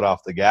take your foot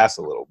off the gas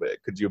a little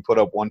bit. Could you put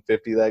up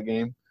 150 that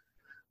game?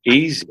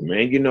 Easy,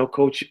 man.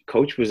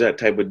 Coach was that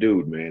type of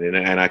dude, man.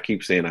 And I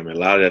keep saying, a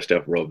lot of that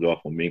stuff rubs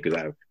off on me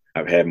because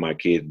I've had my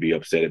kids be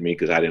upset at me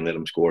because I didn't let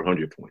them score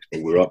 100 points.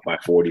 But we're up by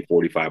 40,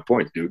 45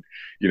 points, dude.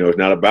 It's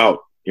not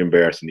about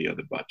embarrassing the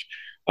other bunch.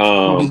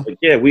 But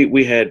yeah,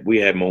 we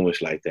had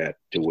moments like that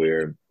to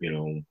where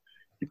you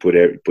put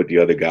the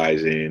other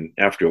guys in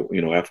after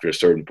a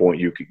certain point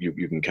you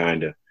can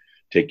kind of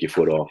take your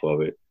foot off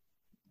of it,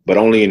 but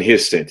only in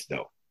his sense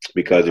though,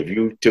 because if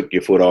you took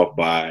your foot off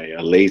by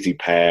a lazy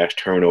pass,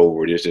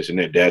 turnover, this and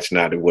that, that's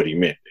not what he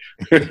meant.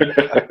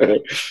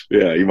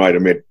 Yeah, he might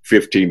have meant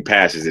 15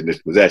 passes in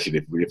this possession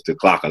if the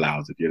clock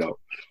allows it.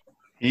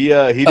 He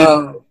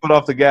didn't put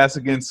off the gas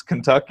against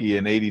Kentucky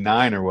in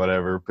 '89 or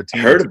whatever. I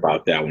heard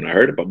about that one.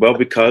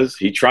 Because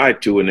he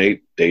tried to, and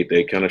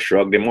they kind of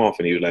shrugged him off,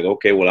 and he was like,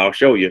 "Okay, well, I'll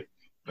show you."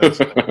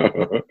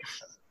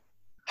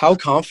 How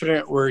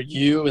confident were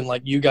you and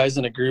you guys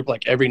in a group?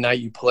 Every night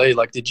you play,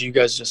 did you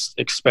guys just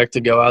expect to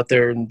go out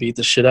there and beat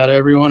the shit out of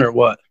everyone, or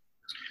what?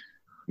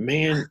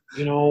 Man,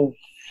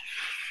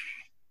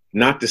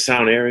 not to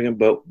sound arrogant,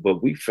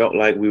 but we felt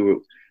like we were.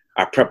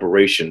 Our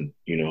preparation,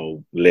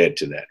 led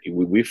to that.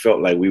 We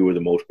felt like we were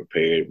the most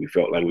prepared. We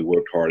felt like we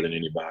worked harder than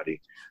anybody,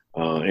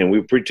 and we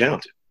were pretty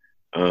talented.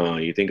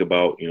 You think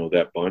about,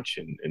 that bunch,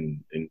 and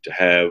to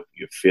have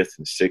your fifth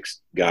and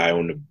sixth guy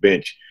on the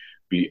bench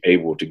be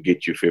able to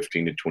get you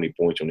 15 to 20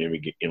 points on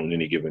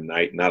any given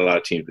night. Not a lot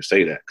of teams could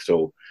say that.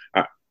 So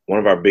one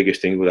of our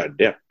biggest things was our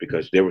depth,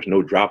 because there was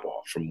no drop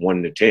off from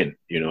 1 to 10.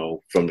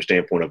 From the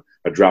standpoint of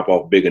a drop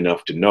off big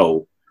enough to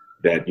know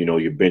that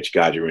your bench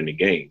guys are in the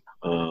game.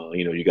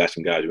 You got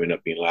some guys who end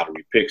up being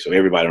lottery picks, so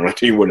everybody on our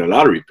team wasn't a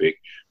lottery pick.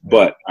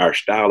 But our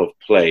style of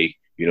play,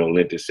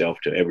 lent itself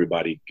to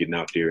everybody getting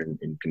out there and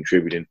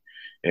contributing.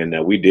 And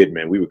we did,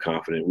 man. We were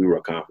confident. We were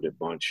a confident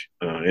bunch.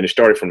 And it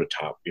started from the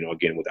top,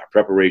 again, with our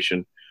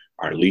preparation,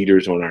 our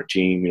leaders on our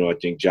team. I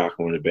think Jock,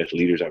 one of the best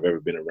leaders I've ever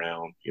been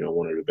around,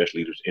 one of the best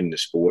leaders in the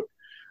sport.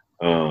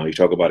 You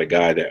talk about a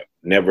guy that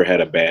never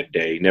had a bad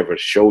day, never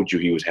showed you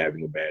he was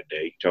having a bad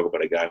day. You talk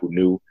about a guy who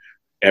knew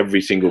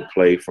every single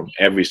play from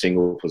every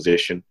single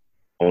position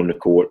on the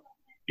court,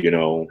 and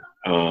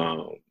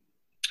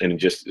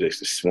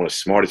it's one of the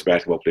smartest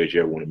basketball players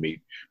you ever want to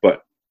meet,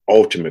 but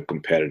ultimate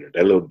competitor.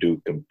 That little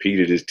dude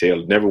competed his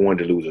tail, never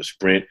wanted to lose a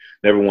sprint,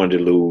 never wanted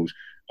to lose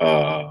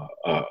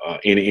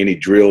any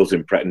drills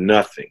and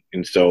nothing.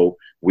 And so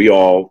we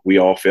all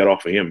fed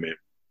off of him, man.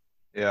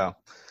 Yeah.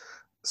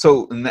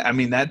 So,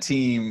 that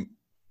team,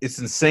 it's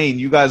insane.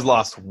 You guys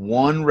lost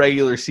one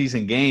regular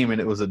season game,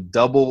 and it was a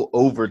double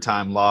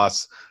overtime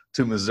loss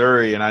to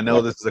Missouri. And I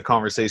know this is a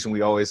conversation we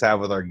always have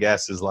with our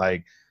guests, is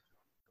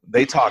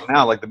they talk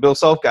now, the Bill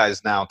Self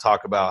guys now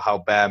talk about how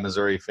bad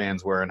Missouri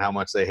fans were and how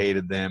much they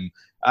hated them.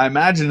 I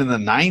imagine in the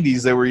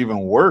 90s they were even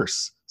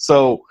worse.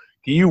 So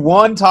Can you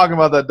talk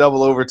about that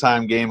double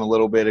overtime game a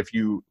little bit?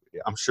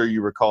 I'm sure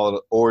you recall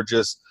it, or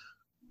just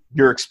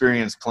your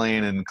experience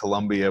playing in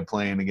Columbia,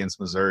 playing against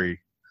Missouri.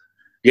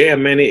 Yeah,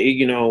 man.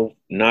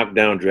 Knock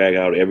down, drag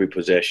out, every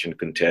possession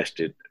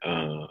contested.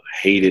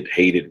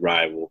 Hated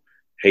rival.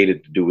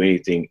 Hated to do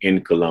anything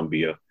in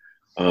Columbia.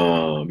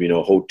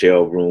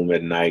 Hotel room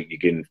at night. You're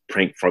getting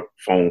prank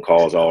phone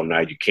calls all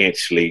night. You can't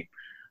sleep.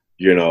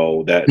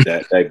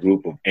 That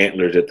group of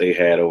antlers that they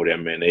had over there,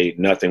 man.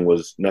 Nothing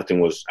was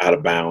out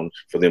of bounds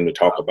for them to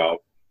talk about.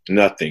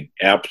 Nothing,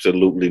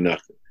 absolutely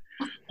nothing.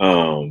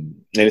 And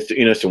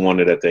it's a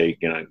wonder that they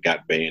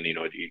got banned.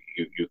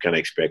 You kind of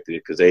expected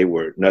it because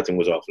nothing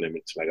was off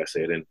limits, like I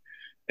said, and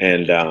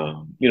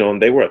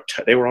they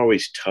were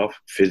always tough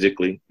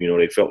physically.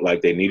 They felt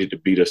like they needed to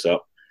beat us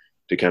up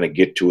to kind of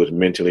get to us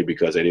mentally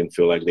because they didn't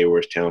feel like they were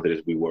as talented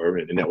as we were,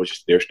 and that was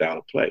just their style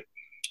of play.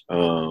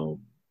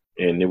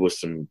 And there was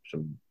some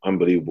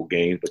unbelievable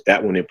games, but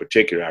that one in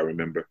particular I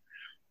remember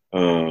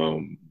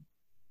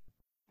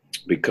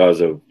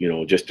because of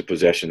just the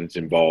possessions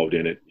involved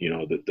in it.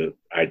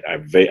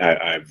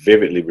 I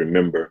vividly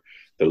remember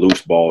the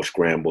loose ball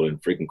scramble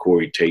and freaking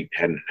Corey Tate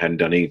hadn't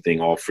done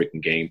anything all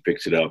freaking game,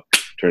 picks it up,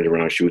 turns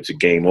around, shoots a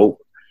game over.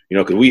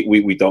 Because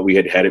we thought we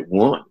had it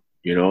won.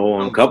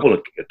 On a couple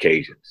of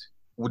occasions.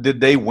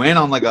 Did they win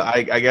on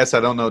I guess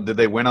I don't know. Did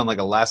they win on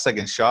a last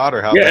second shot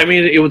or how? Yeah,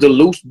 it was a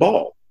loose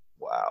ball.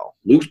 Wow.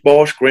 Loose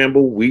ball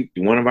scramble.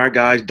 One of our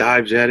guys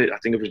dives at it. I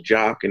think it was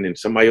Jock, and then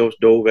somebody else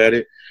dove at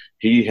it.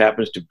 He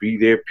happens to be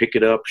there, pick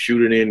it up,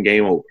 shoot it in,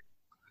 game over.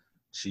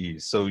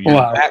 Jeez. So you're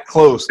that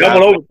close.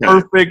 Double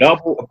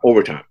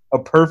overtime. A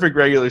perfect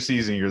regular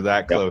season. You're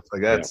that close.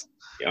 That's.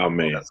 Oh,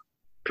 man.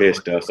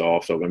 Pissed us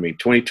off. So,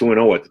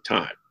 22-0 at the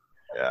time.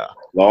 Yeah.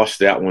 Lost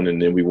that one, and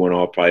then we went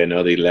off probably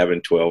another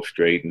 11, 12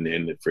 straight, and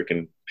then the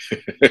freaking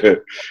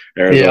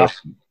Arizona.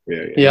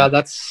 Yeah,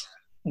 that's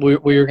we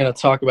were going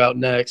to talk about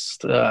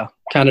next.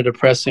 Kind of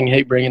depressing,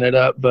 hate bringing it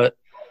up, but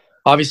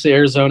obviously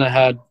Arizona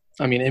had,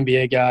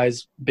 NBA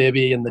guys,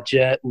 Bibby and the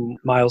Jet and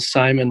Miles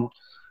Simon.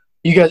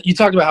 You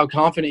talked about how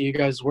confident you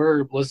guys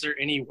were. Was there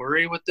any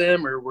worry with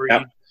them, or were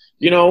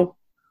you?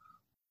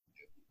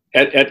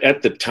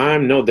 At the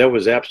time, no, there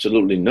was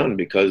absolutely none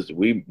because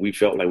we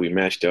felt like we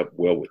matched up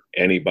well with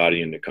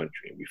anybody in the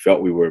country. We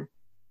felt we were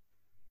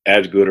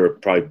as good or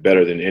probably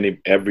better than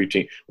every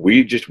team.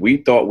 We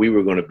thought we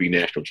were going to be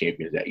national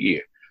champions that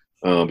year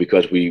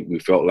because we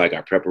felt like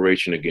our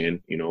preparation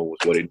again, was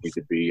what it needed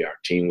to be. Our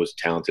team was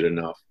talented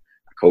enough.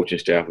 Our coaching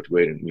staff was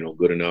great and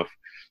good enough.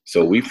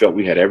 So we felt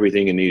we had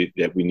everything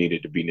that we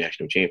needed to be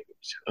national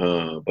champions.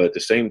 But at the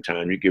same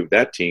time, you give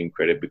that team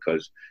credit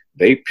because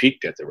they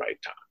peaked at the right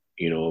time.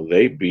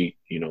 They beat,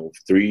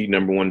 3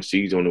 number 1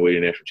 seeds on the way to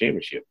the national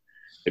championship.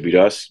 They beat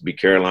us, beat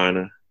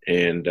Carolina,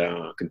 and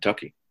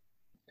Kentucky.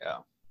 Yeah.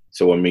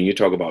 So, you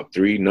talk about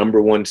 3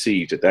 number 1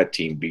 seeds that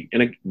team beat.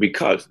 And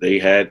because they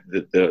had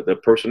the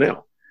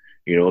personnel,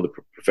 the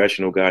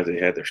professional guys, they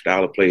had their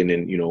style of play. And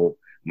then,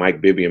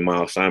 Mike Bibby and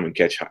Miles Simon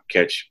catch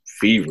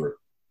fever,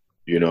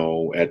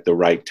 at the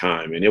right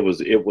time. And it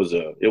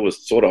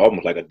was sort of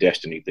almost like a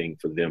destiny thing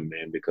for them,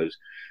 man, because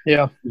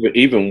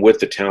even with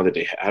the talent that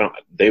they had,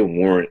 they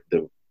weren't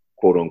the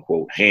quote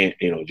unquote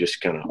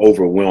just kind of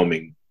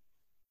overwhelming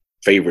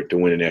favorite to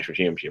win a national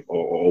championship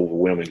or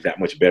overwhelming that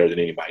much better than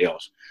anybody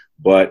else.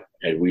 But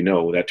as we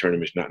know, that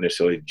tournament's not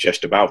necessarily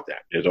just about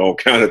that. There's all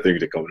kinds of things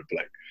that come into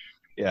play.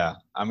 Yeah.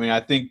 I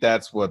think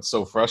that's what's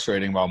so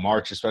frustrating about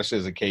March, especially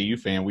as a KU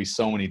fan. We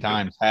so many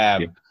times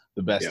have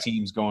the best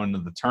teams going to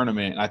the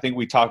tournament. And I think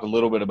we talked a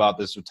little bit about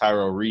this with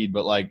Tyrell Reed,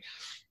 but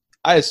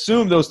I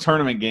assume those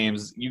tournament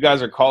games, you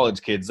guys are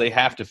college kids, they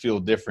have to feel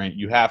different.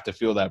 You have to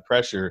feel that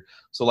pressure.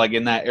 So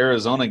in that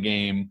Arizona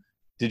game,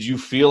 did you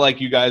feel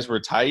like you guys were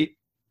tight?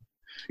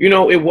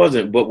 It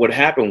wasn't, but what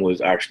happened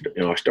was our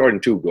starting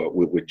two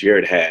with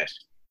Jared Haas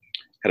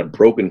had a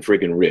broken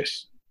freaking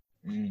wrist.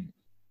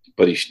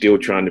 But he's still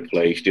trying to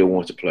play. He still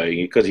wants to play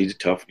because he's a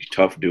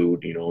tough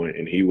dude,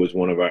 and he was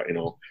one of our,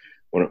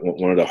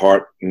 one of the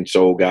heart and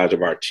soul guys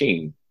of our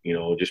team,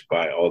 just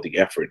by all the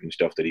effort and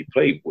stuff that he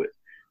played with.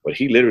 But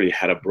he literally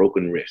had a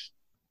broken wrist.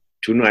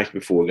 2 nights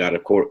before, got a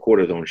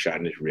cortisone shot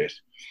in his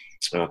wrist.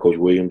 Coach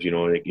Williams,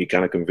 he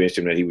kind of convinced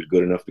him that he was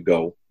good enough to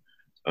go.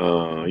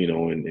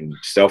 And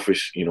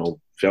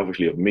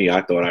selfishly of me,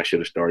 I thought I should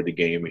have started the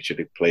game and should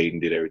have played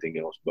and did everything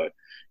else. But,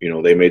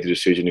 they made the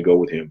decision to go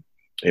with him.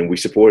 And we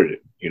supported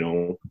it,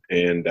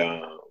 and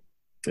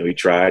he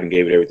tried and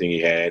gave it everything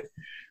he had,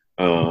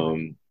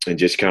 and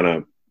just kind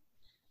of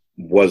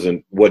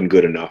wasn't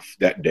good enough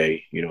that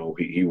day.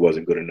 He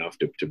wasn't good enough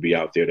to be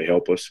out there to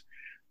help us,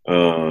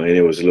 and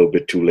it was a little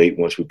bit too late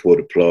once we pulled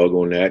the plug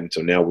on that. And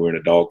so now we're in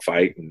a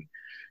dogfight, and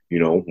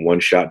one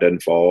shot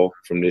doesn't fall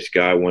from this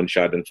guy, one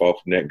shot doesn't fall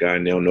from that guy.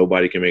 Now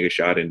nobody can make a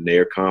shot, and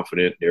they're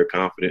confident,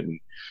 and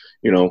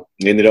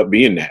ended up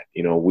being that.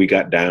 We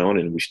got down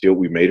and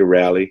we made a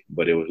rally,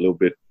 but it was a little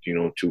bit,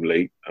 too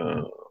late.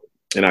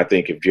 And I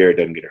think if Jared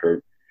doesn't get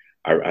hurt,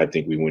 I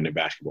think we win the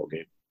basketball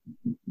game.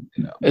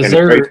 The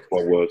crazy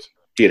part was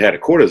he had a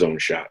cortisone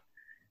shot,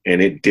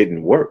 and it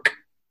didn't work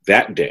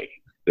that day.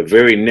 the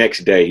very next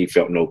day he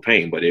felt no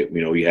pain, but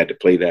he had to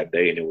play that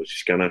day, and it was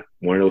just kind of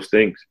one of those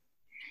things.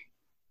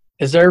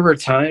 Was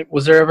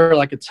there ever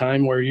like a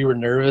time where you were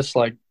nervous,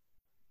 like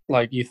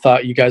you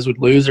thought you guys would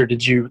lose, or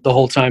did you the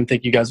whole time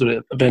think you guys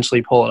would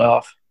eventually pull it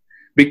off?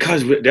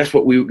 Because that's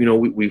what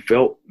we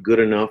felt good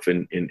enough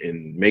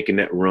in making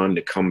that run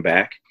to come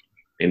back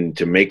and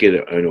to make it,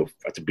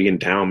 to be in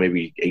town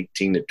maybe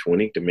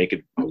 18-20, to make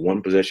it a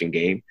one possession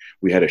game.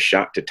 We had a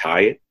shot to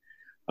tie it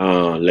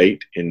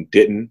late and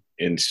didn't.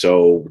 And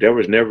so there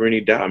was never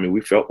any doubt. I mean,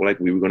 we felt like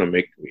we were going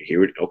to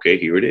here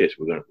it is.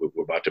 We're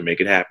about to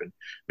make it happen,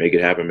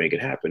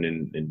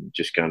 and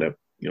just kind of,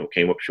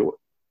 came up short.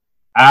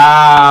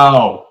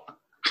 Ow.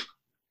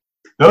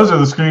 Those are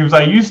the screams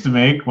I used to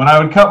make when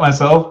I would cut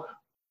myself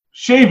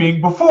shaving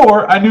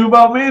before I knew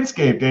about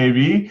Manscaped,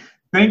 AB.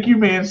 Thank you,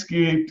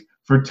 Manscaped,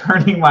 for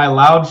turning my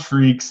loud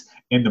shrieks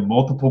into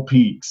multiple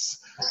peaks.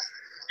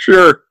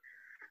 Sure.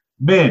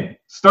 Men,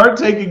 start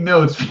taking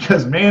notes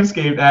because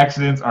Manscaped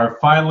accidents are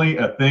finally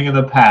a thing of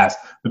the past.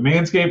 The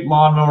Manscaped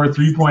Lawnmower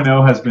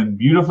 3.0 has been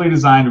beautifully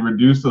designed to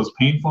reduce those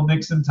painful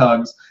nicks and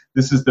tugs.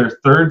 This is their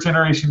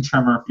third-generation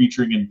trimmer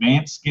featuring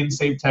advanced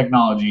skin-safe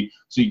technology,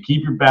 so you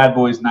keep your bad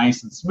boys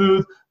nice and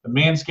smooth. The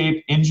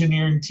Manscaped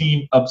engineering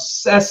team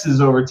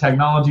obsesses over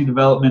technology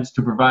developments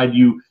to provide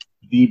you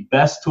the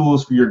best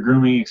tools for your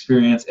grooming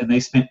experience, and they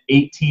spent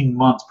 18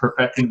 months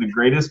perfecting the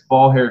greatest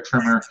ball hair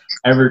trimmer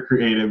ever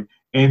created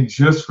and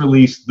just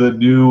released the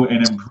new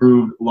and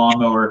improved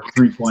Lawnmower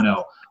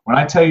 3.0. When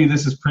I tell you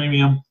this is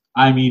premium,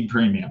 I mean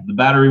premium. The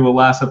battery will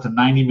last up to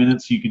 90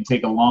 minutes, so you can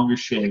take a longer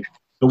shave.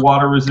 The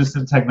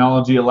water-resistant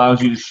technology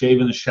allows you to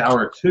shave in the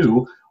shower,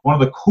 too. One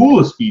of the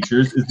coolest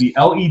features is the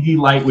LED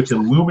light, which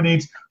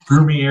illuminates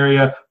grooming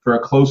area for a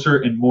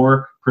closer and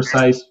more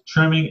precise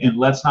trimming. And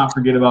let's not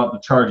forget about the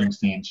charging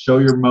stand. Show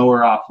your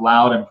mower off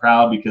loud and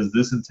proud because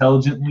this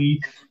intelligently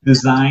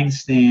designed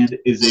stand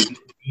is a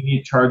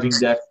convenient charging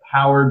deck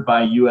powered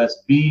by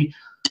USB.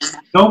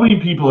 So many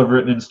people have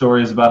written in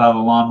stories about how the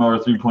Lawnmower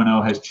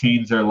 3.0 has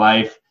changed their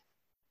life.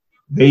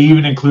 They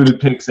even included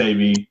pics,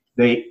 AV.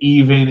 They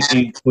even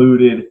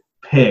included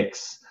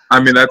pics. I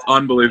mean, that's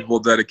unbelievable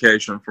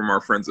dedication from our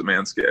friends at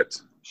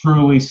Manscaped.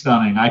 Truly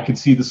stunning. I could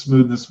see the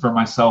smoothness for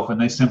myself, and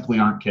they simply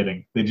aren't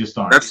kidding. They just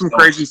aren't. That's some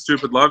crazy,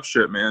 stupid love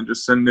shit, man.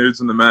 Just send nudes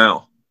in the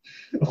mail.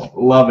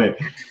 Love it.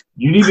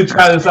 You need to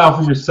try this out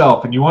for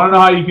yourself. And you want to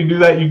know how you can do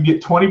that? You can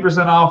get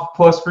 20% off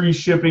plus free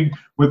shipping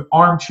with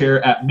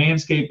Armchair at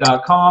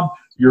manscaped.com.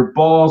 Your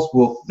balls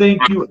will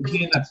thank you.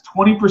 Again, that's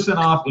 20%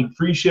 off and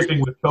free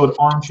shipping with code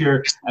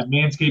Armchair at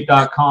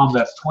manscaped.com.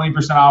 That's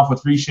 20% off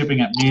with free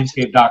shipping at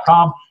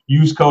manscaped.com.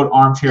 Use code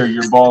Armchair.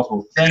 Your balls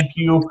will thank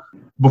you.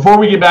 Before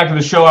we get back to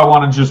the show, I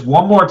want to just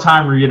one more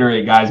time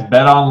reiterate, guys,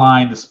 Bet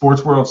Online, the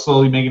sports world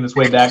slowly making its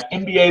way back.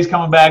 NBA is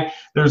coming back.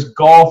 There's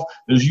golf.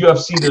 There's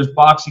UFC. There's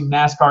boxing,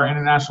 NASCAR,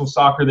 international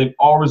soccer. They've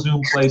all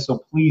resumed play, so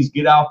please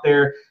get out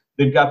there.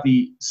 They've got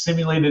the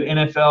simulated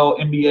NFL,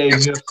 NBA,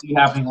 and UFC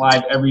happening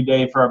live every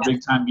day for our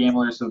big-time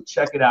gamblers, so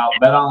check it out.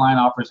 BetOnline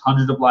offers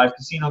hundreds of live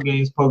casino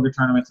games, poker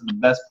tournaments, and the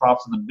best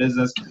props in the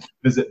business.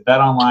 Visit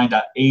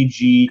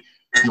betonline.ag,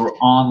 your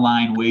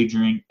online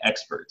wagering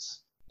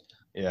experts.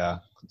 Yeah,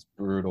 it's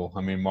brutal.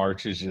 I mean,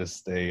 March is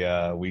just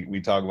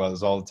we talk about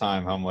this all the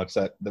time, how much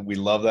that we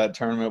love that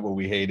tournament, but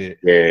we hate it.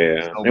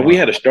 Yeah, so and we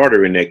had a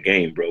starter in that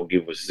game, bro,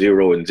 give us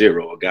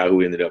 0-0, a guy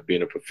who ended up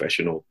being a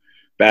professional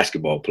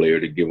basketball player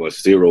to give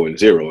us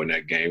 0-0 in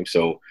that game.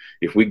 So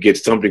if we get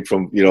something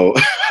from, wait, who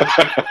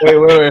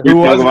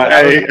was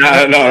it?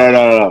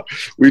 No.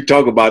 We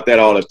talk about that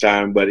all the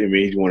time, but I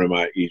mean, he's one of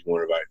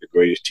the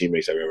greatest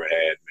teammates I've ever had,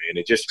 man.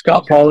 It just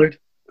Scott Pollard.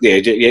 Yeah,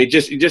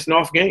 just an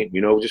off game,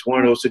 just one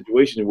of those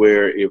situations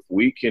where if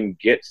we can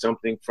get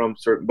something from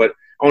certain, but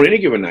on any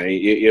given night,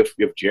 if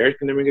Jared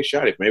can make a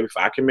shot, if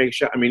I can make a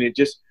shot, I mean,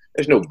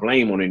 there's no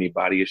blame on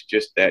anybody. It's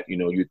just that,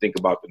 you think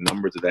about the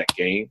numbers of that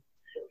game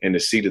and to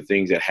see the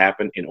things that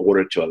happen in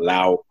order to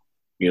allow,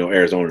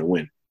 Arizona to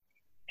win.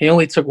 He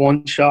only took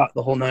one shot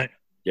the whole night.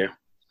 Yeah.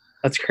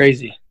 That's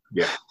crazy.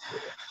 Yeah.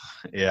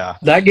 Yeah.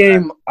 That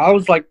game, I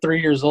was like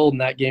 3 years old, and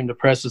that game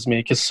depresses me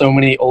because so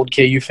many old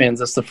KU fans,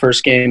 that's the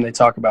first game they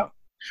talk about.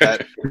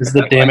 It's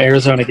the damn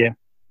Arizona game.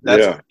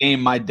 That's the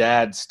game my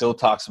dad still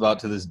talks about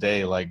to this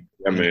day. Like,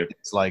 man.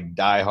 It's like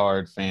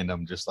diehard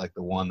fandom, just like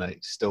the one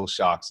that still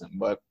shocks him.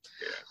 But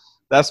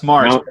that's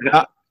March.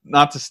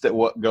 Not to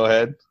what? Go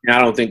ahead. I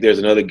don't think there's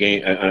another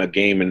game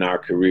in our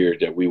career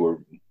that we were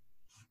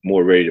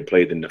more ready to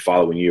play than the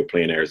following year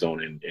playing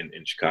Arizona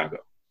in Chicago.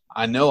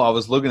 I know. I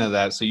was looking at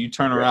that. So you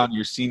turn around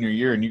your senior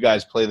year and you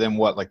guys play them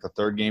like the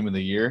third game of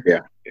the year?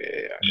 Yeah.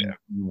 You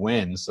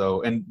win.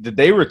 So, and did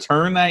they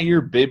return that year?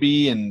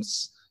 Bibby and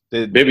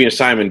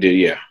Simon did.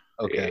 Yeah.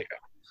 Okay.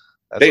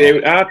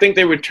 Yeah. I think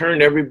they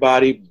returned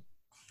everybody.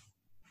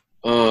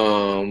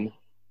 I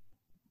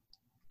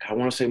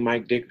want to say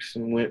Mike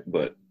Dickerson went,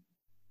 but.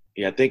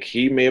 Yeah, I think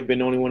he may have been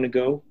the only one to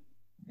go.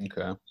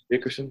 Okay.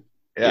 Dickerson.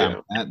 Yeah.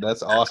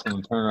 That's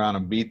awesome to turn around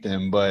and beat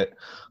them. But,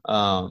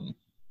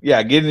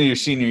 getting into your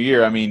senior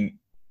year, I mean,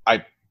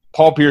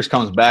 Paul Pierce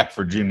comes back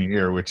for junior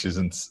year, which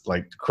isn't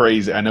like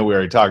crazy. I know we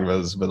already talked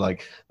about this, but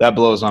like that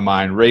blows my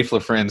mind. Rafe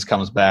LaFrentz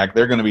comes back.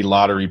 They're going to be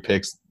lottery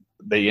picks.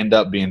 They end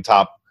up being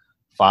top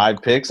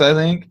 5 picks, I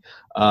think.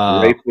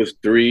 Rafe was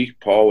 3,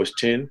 Paul was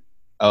 10.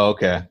 Oh,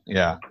 okay,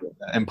 yeah.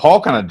 And Paul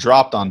kind of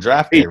dropped on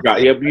draft day.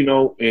 Right? Yeah, you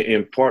know,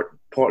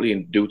 partly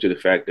due to the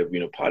fact that, you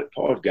know,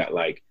 Paul's got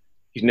like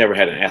he's never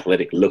had an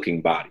athletic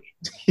looking body.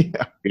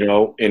 Yeah. You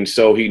know, and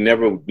so he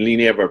never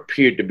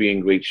appeared to be in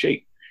great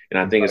shape. And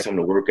I think it's some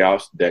of the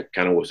workouts that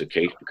kind of was the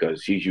case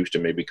because he's used to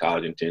maybe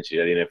college intensity.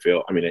 At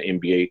NFL, I mean, the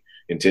NBA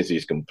intensity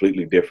is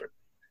completely different.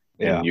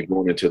 Yeah. And you're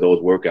going into those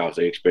workouts,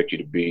 they expect you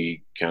to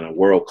be kind of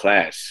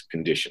world-class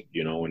conditioned,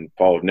 you know, and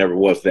Paul never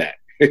was that.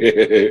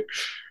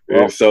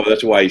 Well, so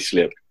that's why he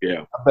slipped.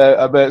 Yeah.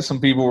 I bet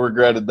some people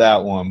regretted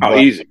that one. Oh, but,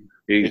 easy.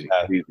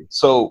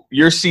 So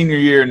your senior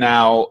year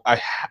now,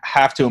 I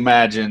have to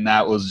imagine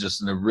that was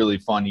just a really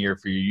fun year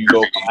for you. You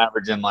go from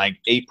averaging like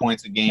 8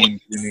 points a game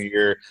junior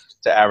year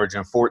to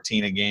averaging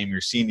 14 a game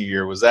your senior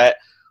year.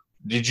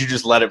 Did you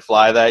just let it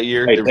fly that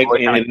year? Hey,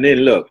 and then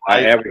look,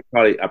 I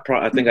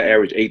think I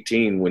averaged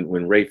 18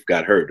 when Rafe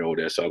got hurt over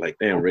there. So I was like,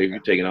 damn, Rafe, you're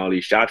taking all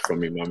these shots from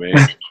me, my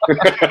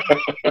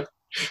man.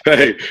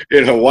 Hey,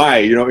 in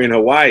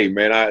Hawaii,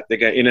 man, I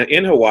think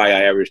in Hawaii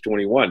I averaged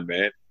 21,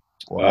 man.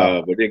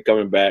 Wow. But then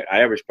coming back,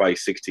 I averaged probably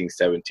 16,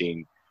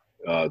 17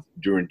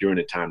 during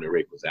the time that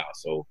Rafe was out.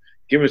 So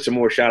giving some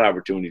more shot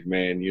opportunities,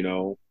 man, you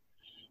know,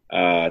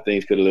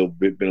 things could have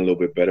been a little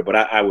bit better. But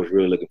I was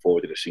really looking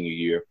forward to the senior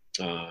year.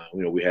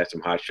 You know, we had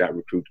some hot shot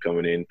recruits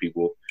coming in.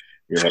 People,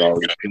 you know, had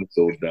already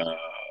penciled,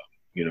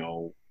 you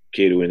know,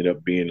 kid who ended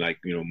up being like,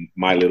 you know,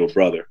 my little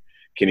brother,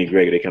 Kenny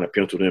Greger. They kind of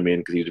penciled him in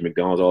because he was a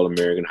McDonald's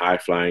All-American,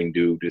 high-flying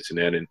dude, this and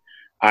that. And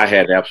I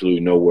had absolutely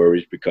no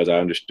worries because I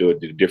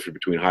understood the difference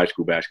between high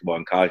school basketball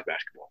and college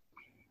basketball.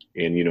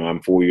 And, you know,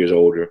 I'm 4 years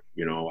older.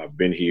 You know, I've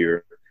been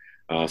here.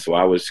 So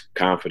I was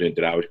confident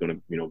that I was going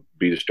to, you know,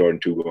 be the starting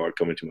two guard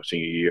coming to my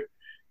senior year.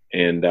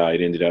 And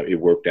it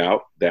worked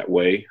out that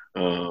way.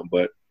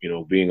 But, you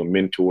know, being a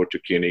mentor to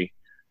Kenny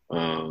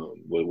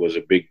was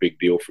a big, big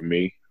deal for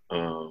me.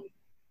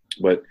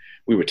 But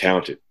we were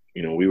talented.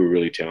 You know, we were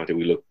really talented.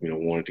 We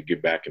wanted to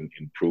get back and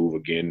prove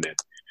again that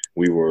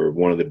we were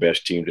one of the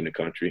best teams in the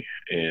country.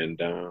 And,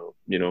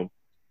 you know,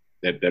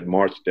 that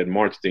March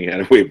thing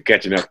had a way of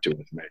catching up to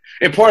us, man.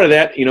 And part of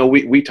that, you know,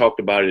 we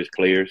talked about it as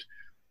players,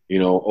 you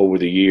know, over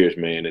the years,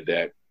 man,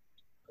 that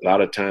a lot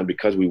of time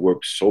because we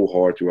worked so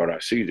hard throughout our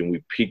season,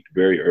 we peaked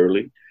very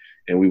early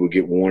and we would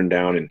get worn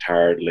down and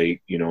tired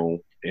late, you know,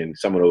 in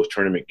some of those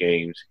tournament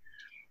games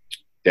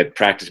that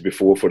practice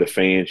before for the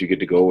fans. You get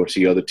to go and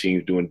see other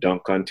teams doing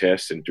dunk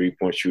contests and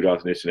 3-point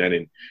shootouts and this and that.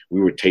 And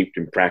we were taped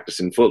and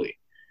practicing fully.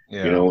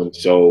 Yeah. You know, and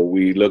so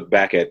we look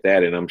back at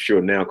that, and I'm sure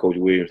now Coach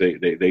Williams,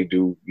 they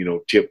do, you know,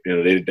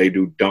 they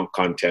do dunk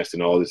contests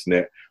and all this and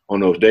that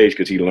on those days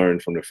because he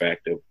learned from the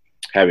fact of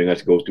having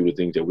us go through the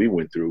things that we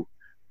went through,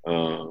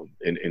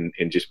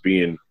 and just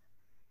being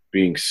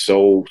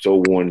so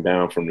worn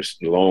down from this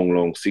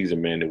long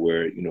season, man, to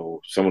where, you know,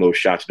 some of those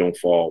shots don't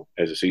fall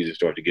as the season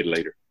starts to get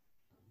later.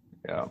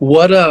 Yeah.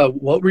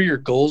 What were your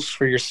goals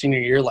for your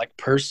senior year, like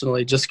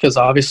personally? Just because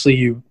obviously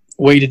you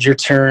waited your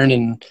turn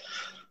and.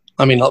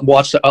 I mean,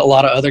 watched a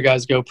lot of other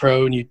guys go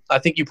pro, and I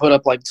think you put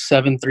up like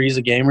 7 threes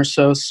a game or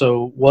so.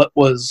 So what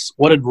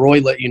did Roy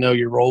let you know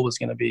your role was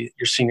going to be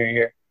your senior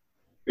year?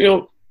 You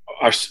know,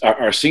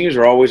 our seniors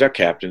are always our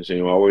captains, and,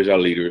 you know, always our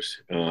leaders,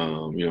 you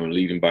know,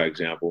 leading by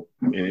example.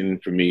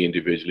 And for me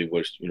individually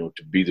was, you know,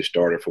 to be the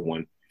starter for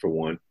one,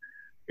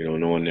 you know,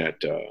 knowing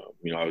that,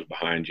 you know, I was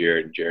behind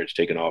Jared and Jared's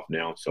taken off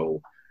now.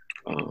 So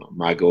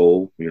my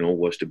goal, you know,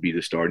 was to be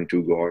the starting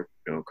two guard,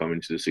 you know, coming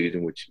into the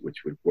season, which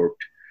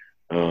worked.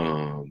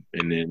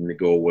 And then the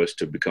goal was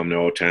to become the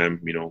all-time,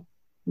 you know,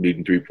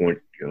 leading 3-point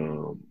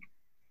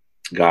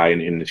guy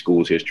in the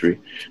school's history.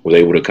 Was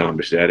able to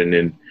accomplish that, and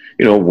then,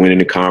 you know, winning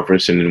the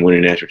conference and then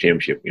winning the national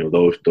championship. You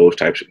know,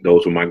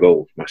 those were my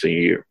goals my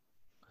senior year.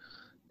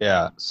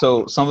 Yeah.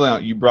 So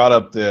something you brought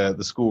up the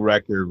school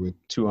record with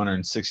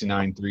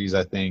 269 threes,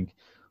 I think.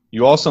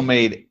 You also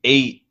made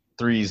 8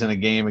 threes in a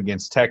game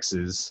against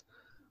Texas.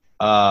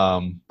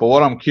 But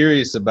what I'm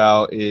curious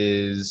about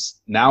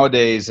is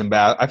nowadays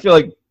I feel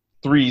like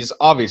threes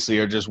obviously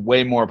are just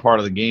way more a part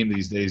of the game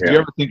these days. Yeah. Do you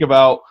ever think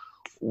about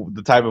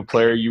the type of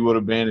player you would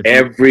have been?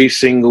 Every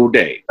single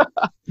day.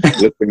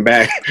 Looking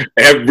back,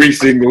 every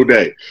single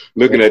day.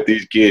 Looking at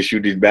these kids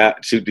shoot these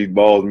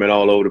balls, man,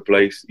 all over the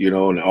place, you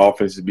know, and the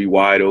offenses be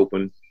wide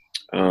open.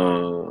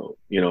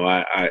 You know,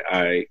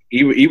 I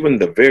even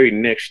the very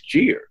next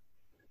year,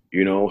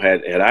 you know,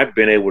 had I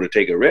been able to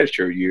take a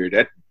redshirt year,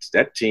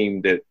 that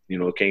team that, you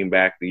know, came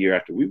back the year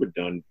after we were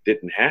done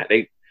didn't have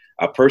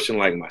a person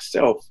like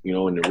myself, you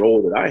know, in the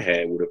role that I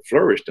had would have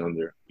flourished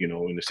under, you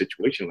know, in a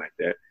situation like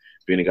that,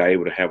 being a guy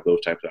able to have those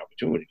types of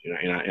opportunities. You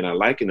know, and I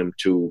liken them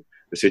to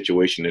the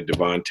situation that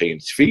Devontae and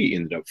Svi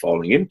ended up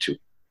falling into.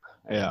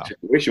 Yeah. A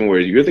situation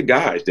where you're the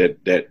guys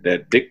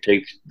that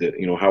dictates the,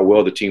 you know, how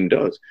well the team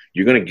does.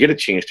 You're going to get a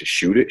chance to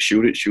shoot it.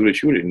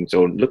 And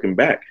so looking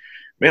back,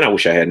 Man, I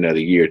wish I had another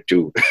year or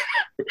two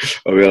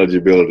of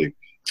eligibility.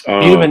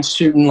 You'd have been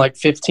shooting like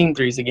 15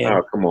 threes a game.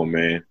 Oh, come on,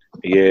 man.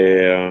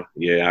 Yeah,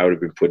 I would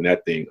have been putting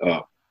that thing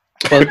up.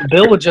 But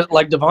Bill would just,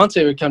 like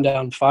Devontae would come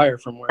down fire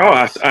from where.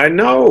 Oh, I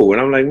know.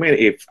 And I'm like, man,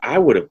 if I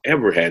would have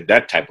ever had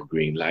that type of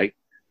green light.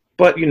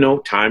 But,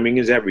 timing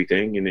is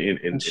everything.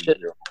 And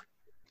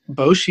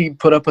Boshi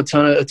put up a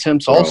ton of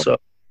attempts also.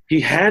 He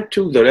had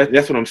to, though.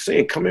 That's what I'm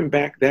saying. Coming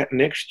back that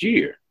next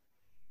year,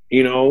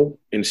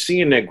 and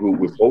seeing that group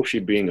with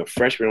Boshi being a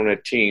freshman on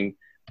that team,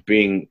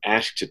 being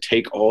asked to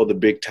take all the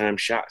big-time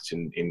shots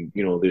and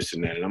this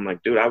and that. And I'm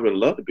like, dude, I would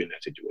love to be in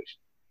that situation.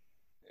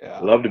 Yeah.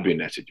 I'd love to be in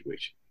that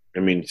situation. I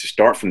mean, to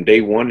start from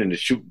day one and to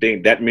shoot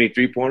that many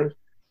three-pointers.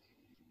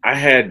 I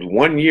had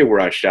 1 year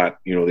where I shot,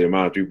 the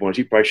amount of three-pointers.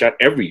 He probably shot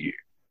every year.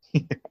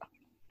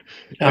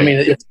 I mean,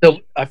 it's still.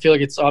 I feel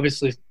like it's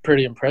obviously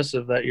pretty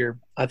impressive that you're.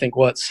 I think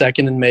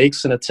second in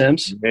makes and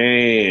attempts.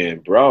 Man,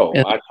 bro,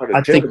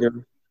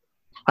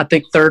 I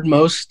think third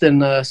most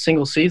in a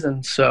single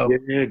season. So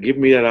yeah, give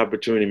me that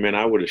opportunity, man.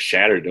 I would have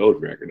shattered those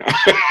records.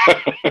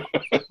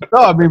 No,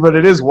 I mean, but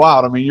it is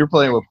wild. I mean, you're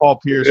playing with Paul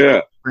Pierce,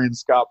 and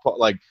Scott Paul,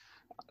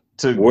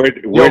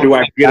 where do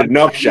I get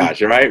enough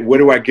shots, right? Where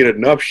do I get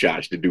enough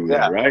shots to do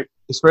that, right?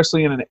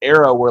 Especially in an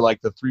era where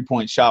the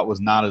 3-point shot was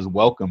not as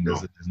welcomed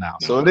as it is now.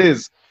 So it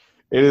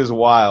is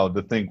wild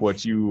to think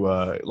what you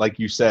like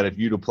you said, if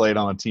you'd have played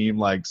on a team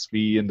like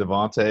Svi and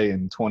Devontae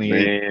in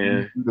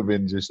 2018, you'd have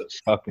been just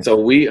chucking.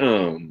 So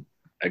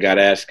I got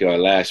asked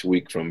last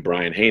week from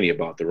Brian Haney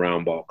about the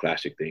Round Ball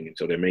Classic thing, and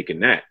so they're making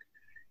that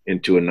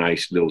into a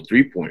nice little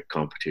 3-point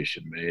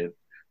competition, man.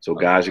 So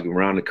guys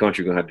around the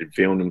country are gonna have to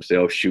film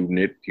themselves shooting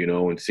it,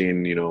 and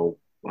seeing,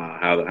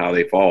 how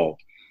they fall.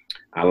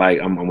 I'm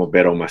gonna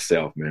bet on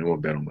myself, man. I'm gonna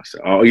bet on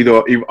myself.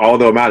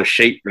 Although I'm out of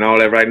shape and all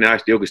that right now, I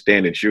still can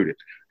stand and shoot it.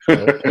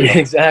 Yeah,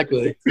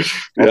 exactly.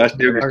 I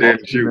still can stand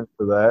and shoot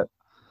for that.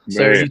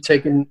 So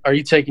are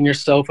you taking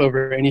yourself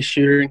over any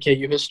shooter in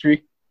KU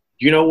history?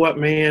 You know what,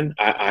 man?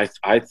 I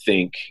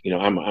think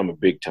I'm a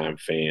big time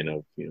fan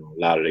of a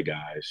lot of the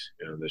guys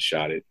that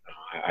shot it.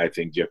 I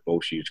think Jeff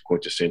Boshi is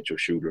quintessential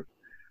shooter.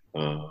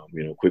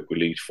 Quick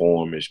release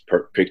form is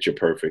picture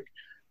perfect.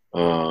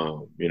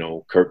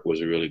 Kirk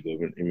was a really good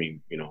one. I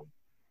mean,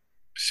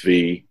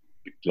 Svi,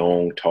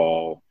 long,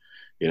 tall,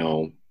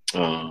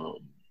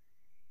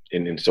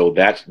 and so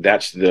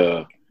that's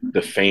the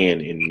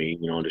fan in me,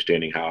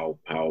 understanding how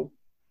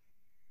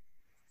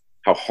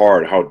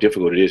hard, how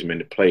difficult it is, man,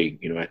 to play,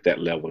 at that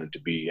level and to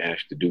be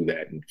asked to do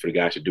that, and for the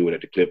guys to do it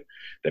at the clip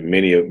that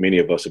many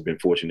of us have been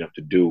fortunate enough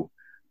to do.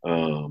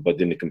 But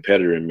then the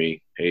competitor in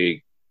me,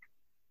 hey,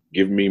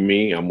 give me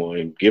me. I'm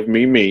going to give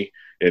me me,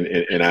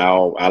 and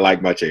I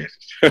like my chances.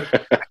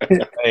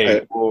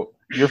 Hey, well,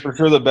 you're for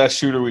sure the best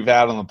shooter we've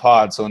had on the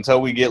pod. So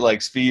until we get like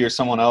Svi or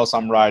someone else,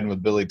 I'm riding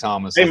with Billy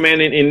Thomas. Hey,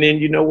 man, and then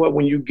you know what?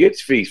 When you get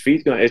Svi,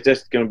 it's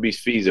just going to be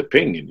Svi's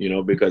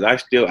opinion, because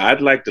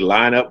I'd like to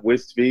line up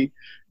with Svi,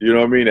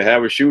 to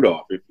have a shoot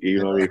off. That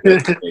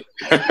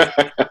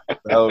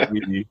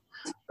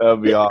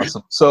would be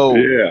awesome. So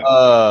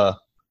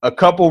a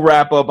couple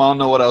wrap up. I don't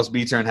know what else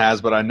B-Turn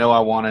has, but I know I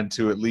wanted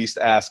to at least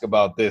ask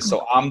about this.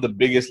 So I'm the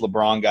biggest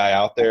LeBron guy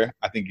out there.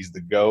 I think he's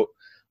the GOAT.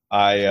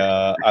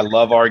 I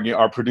love arguing.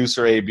 Our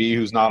producer AB,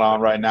 who's not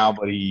on right now,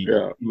 but he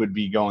would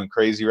be going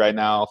crazy right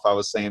now if I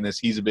was saying this.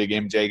 He's a big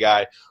MJ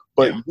guy.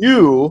 But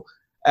you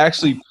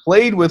actually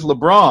played with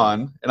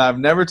LeBron, and I've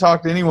never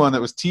talked to anyone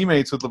that was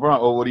teammates with LeBron.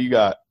 Oh, what do you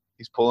got?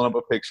 He's pulling up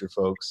a picture,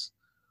 folks.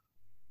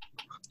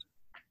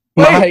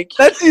 Mike, wait,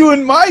 that's you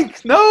and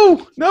Mike.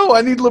 No,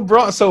 I need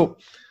LeBron.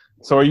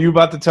 So are you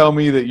about to tell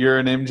me that you're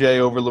an MJ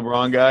over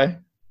LeBron guy?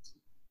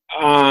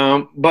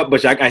 But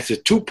it's a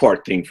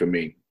two-part thing for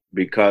me,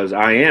 because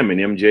I am an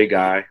MJ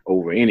guy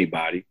over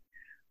anybody.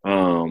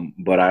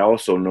 But I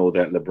also know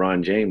that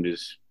LeBron James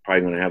is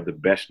probably going to have the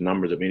best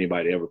numbers of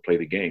anybody to ever play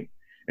the game.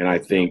 And I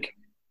think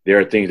there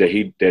are things that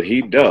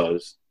he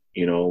does,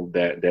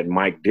 that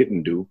Mike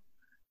didn't do.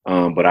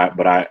 But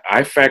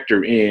I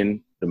factor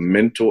in the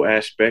mental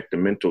aspect, the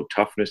mental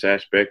toughness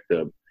aspect,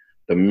 the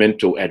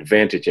mental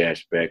advantage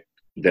aspect,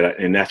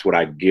 and that's what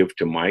I give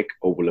to Mike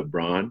over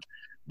LeBron.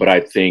 But I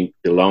think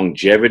the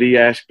longevity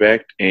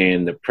aspect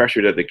and the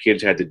pressure that the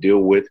kids had to deal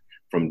with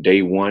from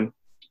day one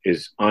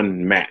is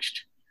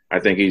unmatched. I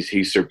think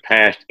he's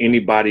surpassed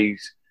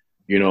anybody's,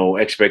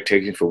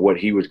 expectation for what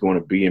he was going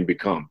to be and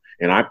become.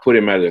 And I put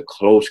him at a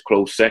close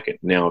second.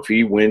 Now, if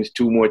he wins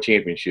 2 more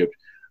championships,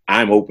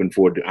 I'm open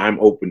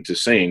to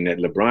saying that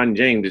LeBron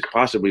James is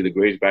possibly the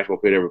greatest basketball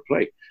player to ever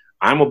play.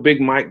 I'm a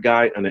big Mike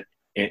guy,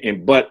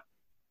 but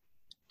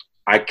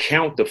I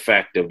count the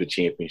fact of the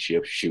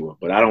championship, sure,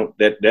 but I don't.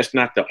 That's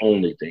not the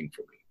only thing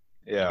for me.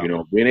 Yeah,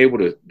 being able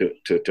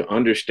to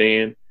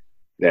understand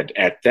that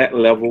at that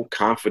level,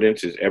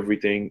 confidence is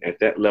everything. At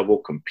that level,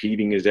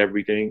 competing is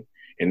everything.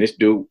 And this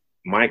dude,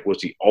 Mike, was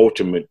the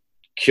ultimate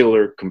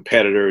killer,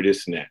 competitor,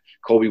 this and that.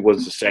 Kobe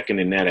was the second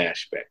in that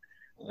aspect.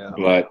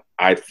 But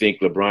I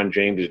think LeBron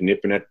James is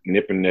nipping at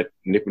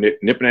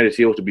his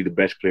heels to be the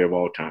best player of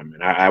all time,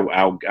 and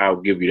I'll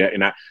give you that.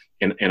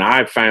 And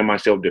I find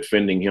myself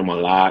defending him a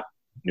lot,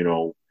 you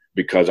know,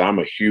 because I'm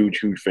a huge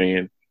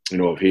fan, you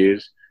know, of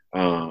his.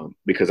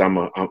 Because I'm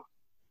a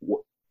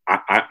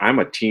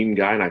team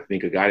guy, and I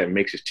think a guy that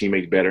makes his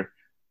teammates better,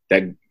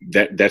 that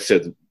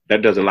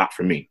does a lot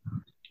for me.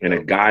 And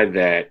a guy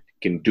that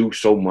can do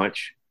so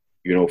much,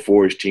 you know,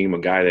 for his team, a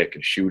guy that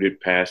can shoot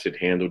it, pass it,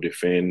 handle,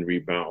 defend,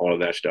 rebound, all of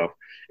that stuff,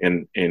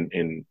 and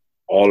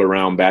all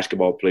around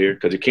basketball player,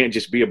 because it can't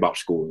just be about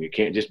schooling. It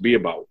can't just be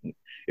about.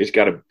 It's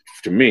got to,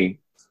 to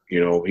me,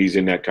 you know, he's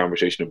in that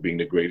conversation of being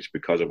the greatest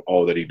because of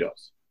all that he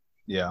does.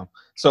 Yeah.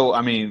 So,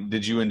 I mean,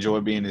 did you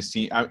enjoy being his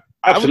team? I was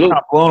Absolutely. kind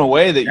of blown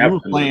away that you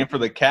Absolutely. were playing for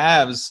the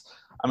Cavs.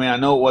 I mean, I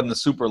know it wasn't a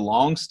super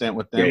long stint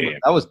with them, but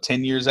that was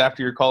 10 years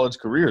after your college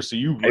career. So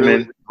you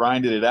really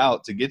grinded it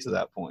out to get to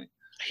that point.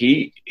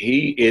 He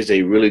is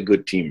a really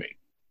good teammate.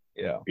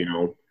 Yeah. You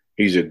know,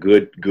 he's a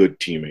good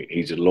teammate.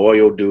 He's a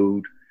loyal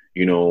dude,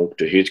 you know,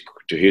 to his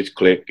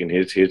clique and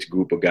his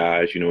group of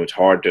guys. You know, it's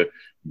hard to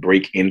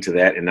break into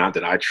that, and not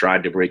that I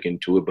tried to break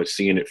into it, but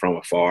seeing it from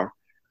afar.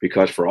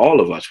 Because for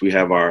all of us, we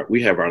have our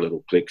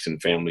little cliques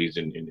and families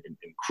and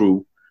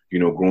crew, you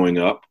know, growing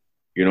up,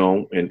 you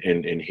know,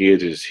 and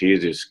his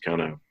is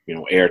kind of, you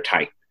know,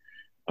 airtight.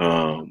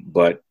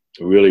 But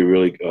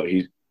really,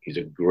 he's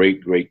a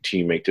great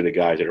teammate to the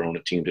guys that are on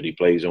the team that he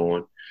plays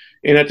on.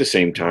 And at the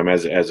same time,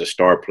 as a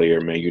star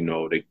player, man, you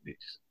know, they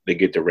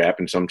get the rap,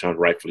 and sometimes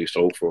rightfully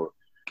so, for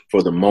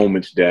the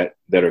moments that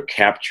are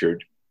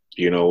captured,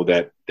 you know,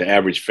 that the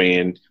average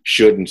fan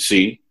shouldn't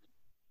see.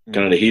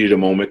 Kind of the heat of the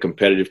moment,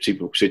 competitive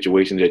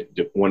situations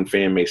that one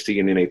fan may see,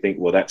 and then they think,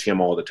 well, that's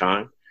him all the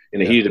time. In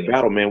the heat of the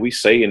battle, man, we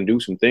say and do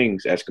some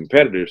things as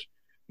competitors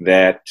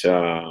that,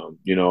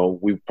 you know,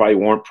 we probably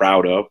weren't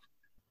proud of.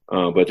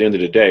 But at the end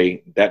of the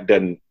day, that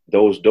doesn't,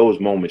 those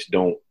moments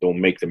don't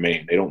make the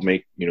man. They don't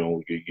make, you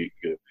know,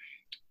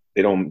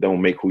 they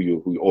don't make who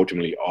you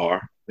ultimately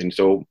are. And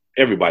so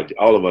everybody,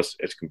 all of us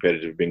as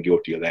competitors have been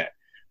guilty of that.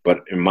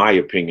 But in my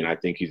opinion, I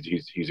think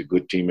he's a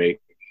good teammate.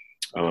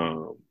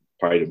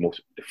 Probably the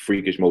most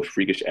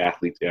freakish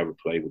athlete to ever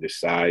play, with his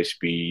size,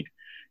 speed.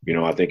 You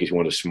know, I think he's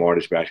one of the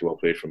smartest basketball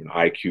players from an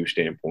IQ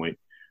standpoint.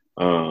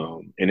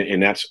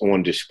 And that's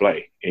on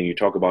display. And you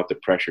talk about the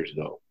pressures,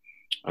 though.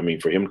 I mean,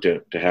 for him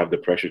to have the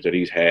pressures that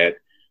he's had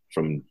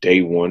from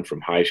day one,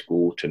 from high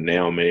school to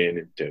now,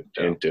 man,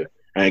 and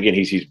again,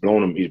 he's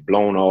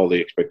blown all the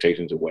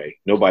expectations away.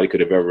 Nobody could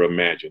have ever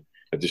imagined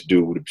that this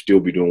dude would still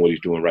be doing what he's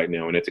doing right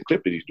now, and at the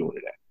clip that he's doing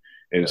it at.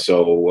 And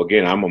so,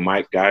 again, I'm a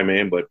Mike guy,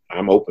 man, but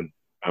I'm open.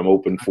 I'm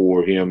open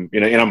for him, you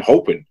know, and I'm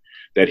hoping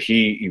that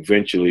he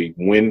eventually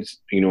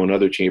wins, you know,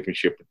 another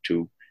championship or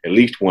two, at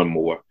least one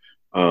more.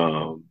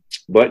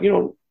 But, you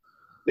know,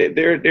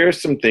 there are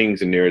some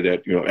things in there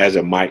that, you know, as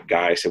a Mike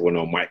guy, I said, well,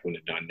 no, Mike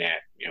wouldn't have done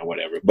that, you know,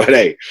 whatever. But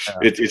hey,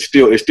 it's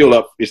still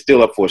up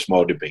for a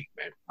small debate,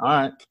 man. All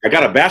right. I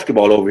got a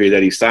basketball over here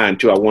that he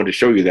signed too. I wanted to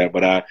show you that,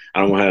 but I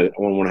don't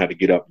want to have to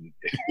get up.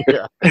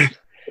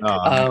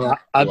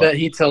 I bet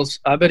he tells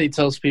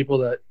people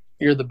that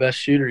you're the best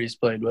shooter he's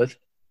played with.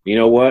 You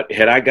know what?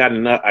 Had I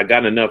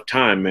gotten enough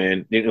time,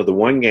 man. You know, the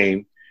one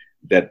game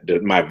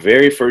my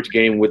very first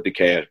game with the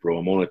Cavs, bro.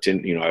 I'm on I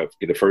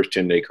get the first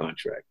 10-day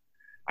contract.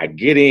 I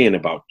get in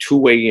about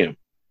 2 a.m.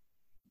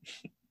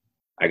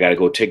 I got to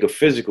go take a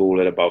physical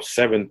at about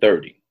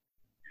 7:30.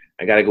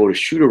 I got to go to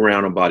shoot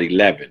around about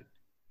 11.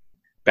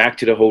 Back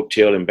to the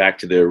hotel and back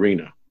to the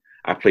arena.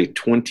 I played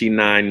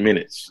 29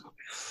 minutes.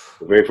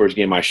 The very first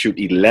game, I shoot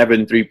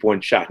 11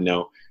 three-point shots.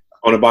 Now,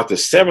 on about the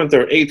 7th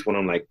or 8th one,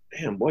 I'm like,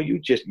 damn, boy,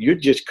 you're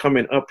just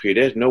coming up here.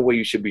 There's no way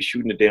you should be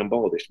shooting the damn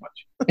ball this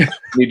much. You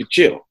need to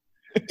chill.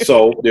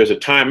 So there's a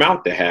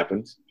timeout that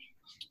happens,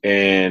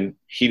 and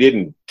he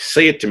didn't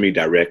say it to me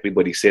directly,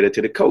 but he said it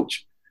to the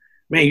coach.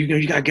 Man,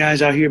 you got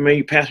guys out here, man,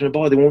 you passing the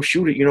ball, they won't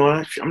shoot it. You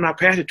know, I'm not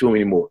passing it to him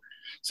anymore.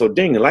 So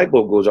ding, the light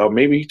bulb goes off.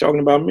 Maybe he's talking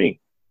about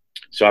me.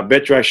 So I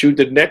bet you I shoot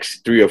the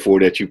next 3 or 4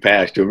 that you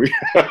passed to me.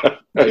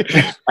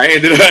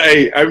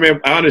 I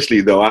remember,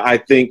 honestly, though, I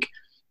think,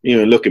 you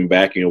know, looking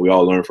back, you know, we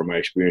all learn from our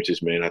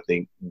experiences, man. I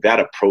think that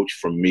approach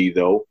from me,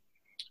 though,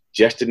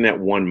 just in that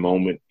one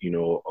moment, you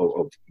know,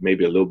 of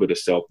maybe a little bit of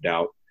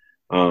self-doubt,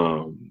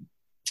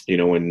 you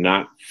know, and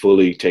not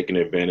fully taking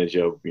advantage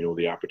of, you know,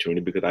 the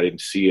opportunity, because I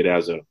didn't see it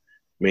as a,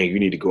 man, you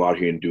need to go out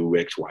here and do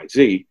X, Y,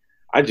 Z.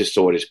 I just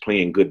saw it as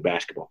playing good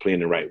basketball, playing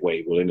the right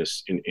way. Well, in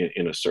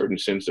a certain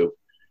sense of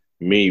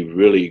me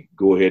really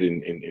go ahead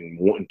and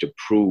wanting to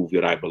prove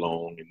that I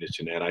belong and this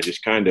and that, I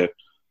just kind of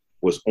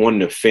was on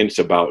the fence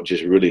about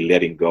just really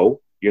letting go,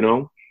 you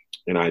know.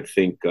 And I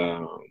think,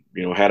 you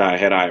know, had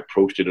I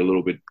approached it a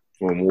little bit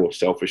from a more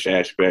selfish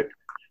aspect,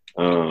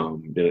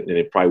 then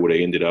it probably would have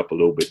ended up a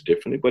little bit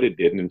differently, but it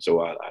didn't. And so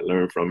I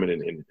learned from it,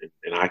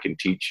 and I can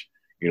teach,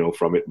 you know,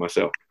 from it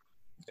myself.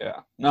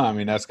 Yeah. No, I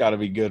mean, that's got to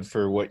be good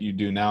for what you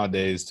do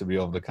nowadays, to be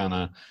able to kind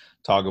of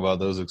talk about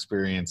those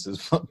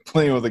experiences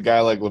playing with a guy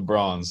like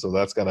LeBron. So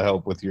that's got to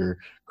help with your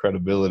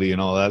credibility and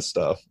all that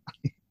stuff.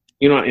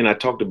 You know, and I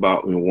talked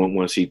about, you know,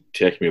 once he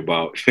texted me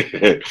about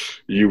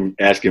you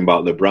asking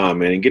about LeBron,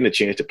 man, and getting a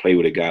chance to play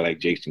with a guy like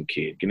Jason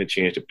Kidd, getting a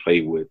chance to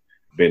play with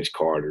Vince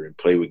Carter and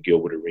play with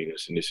Gilbert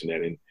Arenas and this and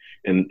that.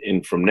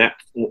 And from that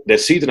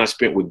season I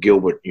spent with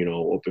Gilbert, you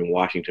know, up in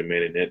Washington,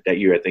 man, and that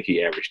year I think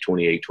he averaged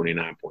 28,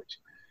 29 points.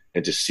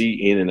 And to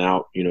see in and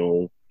out, you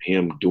know,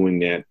 him doing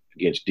that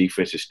against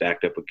defenses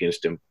stacked up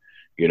against him,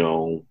 you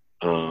know,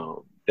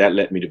 that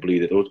led me to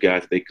believe that those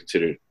guys they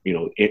consider, you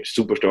know,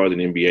 superstars in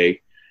the NBA,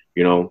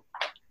 you know,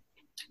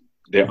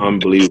 they're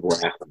unbelievable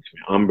athletes,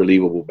 man.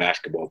 Unbelievable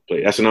basketball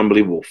play. That's an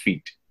unbelievable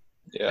feat.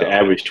 Yeah. To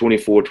average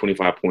 24,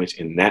 25 points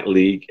in that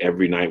league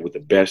every night with the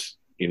best,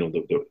 you know,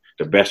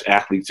 the best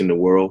athletes in the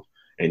world,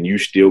 and you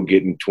still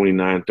getting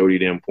 29, 30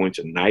 damn points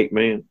a night,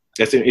 man.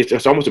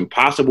 It's almost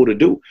impossible to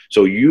do.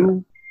 So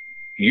you're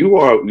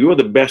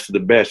the best of the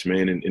best,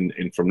 man.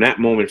 And from that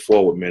moment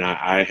forward, man,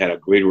 I had a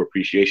greater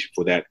appreciation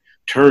for that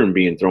term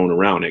being thrown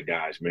around at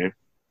guys, man.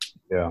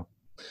 Yeah.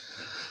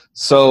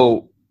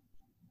 So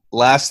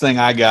last thing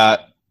I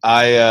got,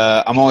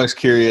 I'm always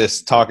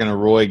curious talking to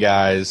Roy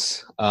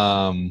guys.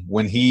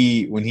 When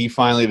he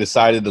finally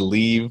decided to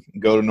leave,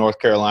 go to North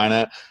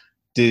Carolina,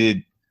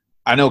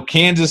 I know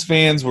Kansas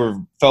fans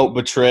felt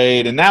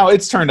betrayed, and now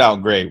it's turned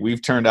out great.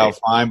 We've turned out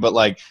fine, but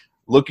like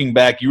looking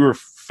back, you were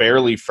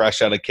fairly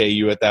fresh out of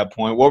KU at that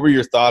point. What were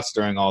your thoughts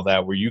during all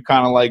that? Were you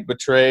kind of like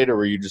betrayed, or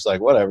were you just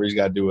like, whatever, he's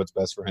got to do what's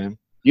best for him?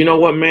 You know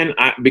what, man?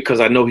 Because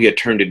I know he had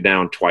turned it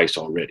down twice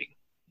already.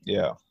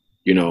 Yeah.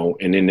 You know,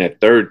 and then that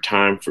third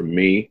time for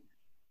me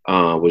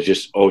was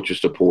just ultra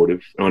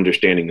supportive,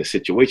 understanding the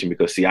situation.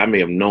 Because, see, I may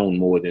have known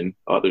more than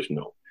others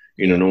know.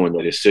 You know, knowing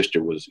that his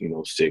sister was, you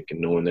know, sick, and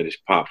knowing that his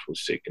pops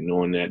was sick, and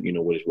knowing that, you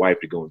know, what his wife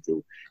is going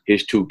through.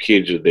 His 2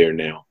 kids are there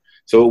now.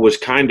 So it was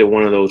kind of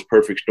one of those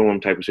perfect storm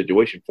type of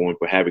situation for him,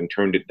 for having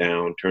turned it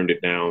down.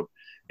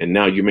 And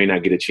now you may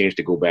not get a chance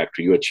to go back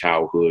to your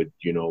childhood,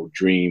 you know,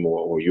 dream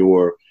or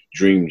your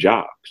dream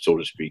job, so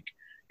to speak.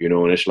 You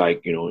know, and it's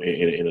like, you know,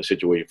 in a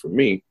situation for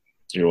me,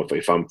 you know,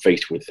 if I'm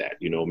faced with that,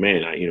 you know,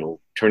 man,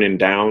 turning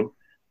down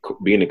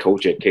being a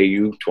coach at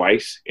KU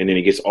twice, and then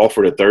he gets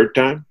offered a third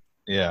time.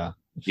 Yeah.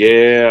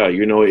 Yeah,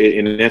 you know,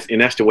 and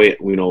that's the way,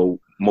 you know,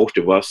 most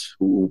of us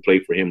who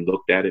played for him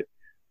looked at it.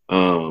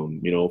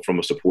 You know, from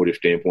a supportive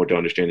standpoint, to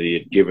understand that he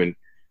had given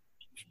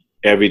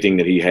everything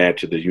that he had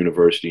to the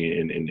university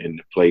and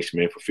the place,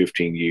 man, for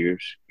 15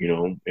 years, you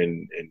know,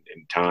 and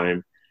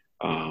time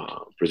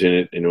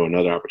presented, you know,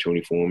 another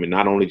opportunity for him. And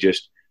not only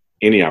just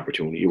any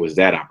opportunity, it was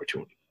that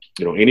opportunity.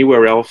 You know,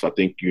 anywhere else, I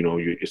think, you know,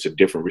 it's a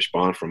different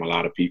response from a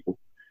lot of people.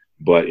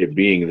 But it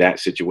being that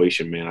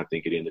situation, man, I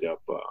think it ended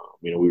up,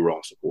 you know, we were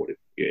all supportive.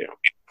 Yeah.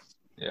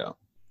 Yeah.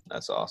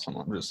 That's awesome.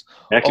 I'm just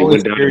actually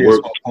went down to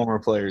work. Former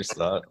players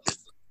thought.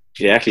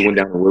 Yeah, actually went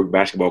down to work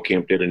basketball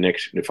camp there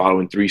the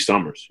following 3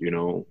 summers. You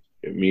know,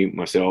 me,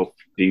 myself,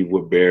 Steve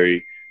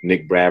Woodbury,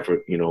 Nick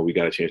Bradford, you know, we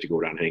got a chance to go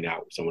down and hang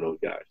out with some of those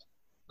guys.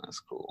 That's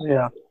cool.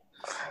 Yeah.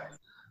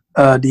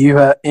 Do you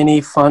have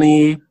any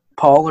funny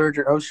Pollard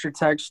or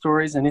Ostertag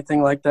stories,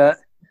 anything like that?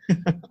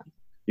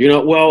 You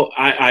know, well,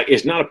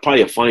 it's not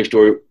probably a funny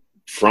story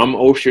from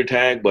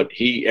Ostertag, but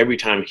every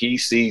time he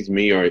sees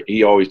me, or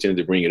he always tends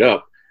to bring it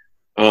up.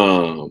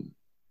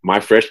 My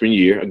freshman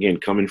year, again,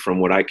 coming from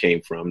what I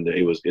came from,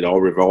 it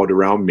all revolved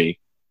around me,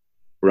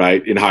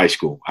 right? In high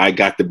school, I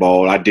got the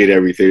ball, I did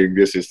everything,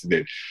 this and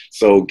that.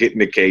 So getting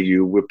to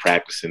KU, we're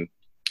practicing.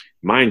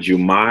 Mind you,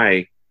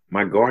 my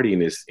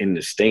guardian is in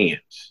the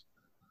stands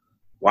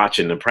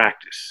watching the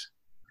practice.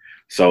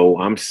 So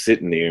I'm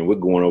sitting there, and we're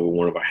going over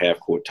one of our half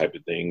court type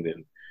of things,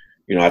 and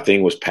you know, our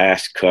thing was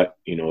pass, cut,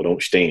 you know,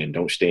 don't stand.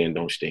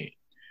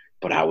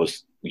 But I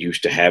was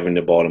used to having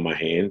the ball in my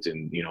hands,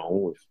 and, you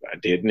know, if I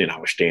didn't and I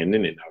was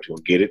standing, and I was going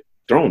to get it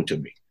thrown to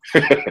me.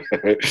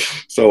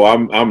 So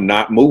I'm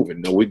not moving.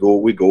 No, we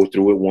go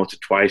through it once or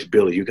twice.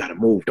 Billy, you got to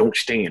move. Don't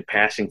stand.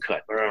 Pass and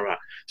cut. Blah, blah, blah.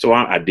 So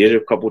I did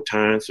it a couple of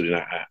times. So then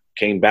I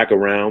came back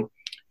around,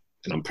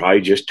 and I'm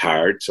probably just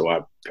tired. So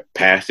I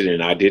passed it,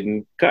 and I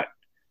didn't cut.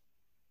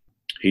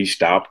 He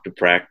stopped the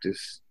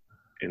practice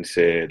and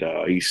said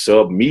he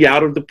subbed me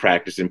out of the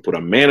practice and put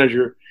a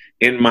manager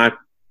in my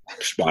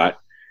spot,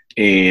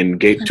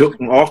 and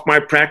took off my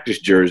practice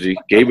jersey,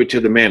 gave it to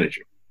the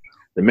manager.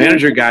 The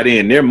manager got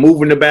in. They're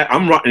moving the back.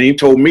 And he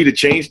told me to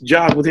change the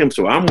job with him.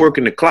 So I'm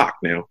working the clock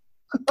now.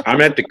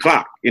 I'm at the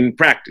clock in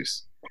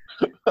practice.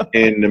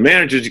 And the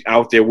manager's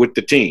out there with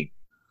the team.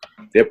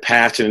 They're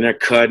passing and they're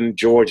cutting.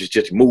 George is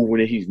just moving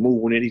it. He's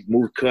moving it. He's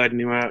cutting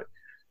him out.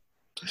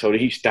 So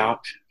he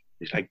stopped.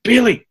 He's like,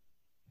 Billy,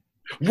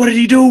 what did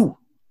he do?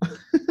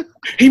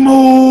 He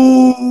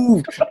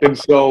moved. And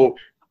so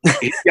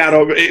he got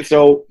over it.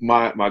 So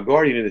my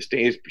guardian in the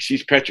stands,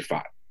 she's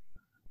petrified.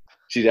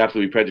 She's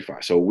absolutely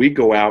petrified. So we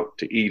go out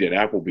to eat at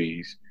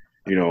Applebee's,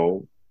 you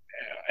know,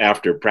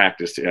 after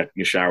practice,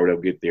 you showered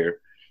up, get there.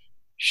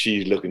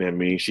 She's looking at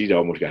me. She's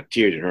almost got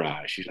tears in her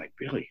eyes. She's like,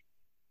 Billy,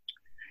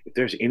 if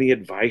there's any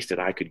advice that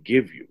I could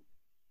give you,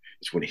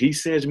 it's when he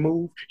says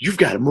move, you've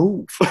got to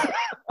move.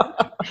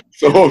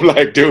 So I'm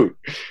like, dude,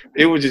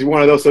 it was just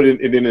one of those. So then,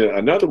 and then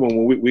another one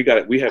when we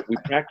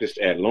practiced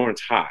at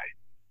Lawrence High,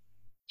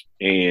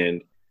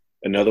 and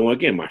another one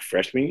again, my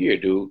freshman year,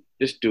 dude.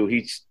 This dude,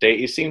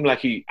 it seemed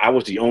like I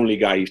was the only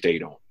guy he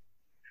stayed on.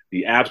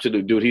 The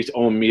absolute dude, he's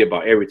on me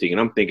about everything.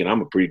 And I'm thinking I'm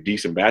a pretty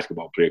decent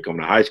basketball player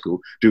coming to high school.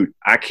 Dude,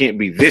 I can't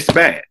be this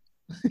bad.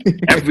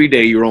 Every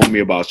day you're on me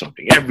about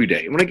something. Every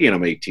day. When again,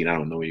 I'm 18. I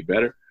don't know any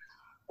better.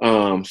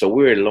 So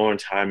we're at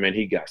Lawrence High, man.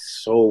 He got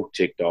so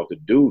ticked off. The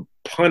dude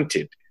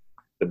punted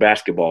the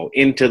basketball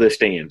into the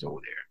stands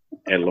over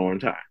there at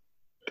Lawrence High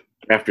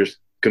after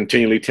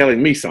continually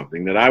telling me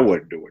something that I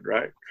wasn't doing,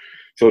 right?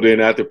 So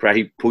then after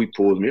practice, he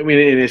pulls me. I mean,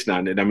 and it's not.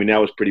 I mean, that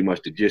was pretty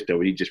much the gist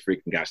of it. He just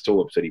freaking got so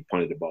upset he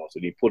punted the ball.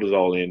 So he put us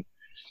all in,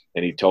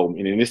 and he told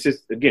me. And this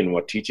is again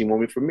what teaching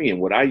moment for me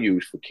and what I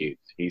use for kids.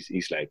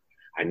 He's like,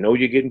 I know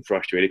you're getting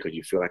frustrated because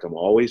you feel like I'm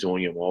always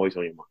on you. I'm always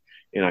on you.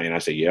 And I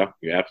say, yeah,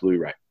 you're absolutely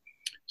right.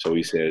 So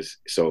he says,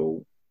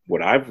 so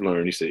what I've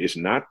learned, he said, it's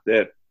not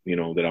that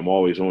that I'm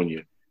always on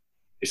you.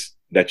 It's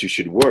that you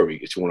should worry.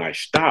 It's when I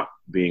stop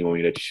being on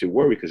you that you should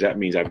worry because that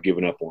means I've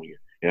given up on you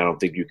and I don't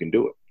think you can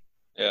do it.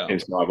 Yeah.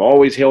 And so I've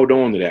always held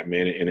on to that,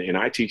 man. And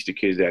I teach the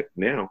kids that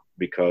now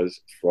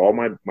because for all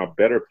my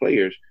better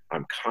players,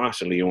 I'm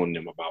constantly on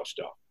them about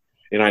stuff.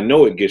 And I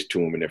know it gets to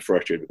them and they're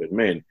frustrated because,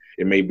 man,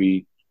 it may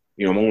be,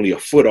 I'm only a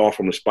foot off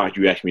from the spot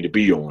you asked me to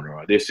be on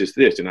or this is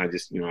this. And I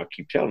just, I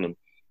keep telling them,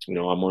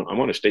 I'm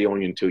going to stay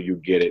on you until you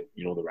get it,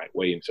 the right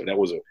way. And so that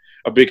was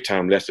a big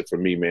time lesson for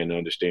me, man, to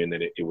understand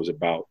that it was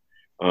about,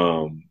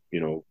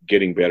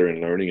 getting better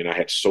and learning. And I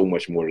had so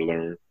much more to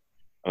learn.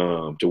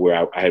 To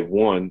where I had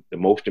won the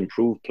most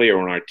improved player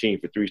on our team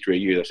for 3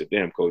 straight years. I said,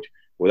 damn, coach,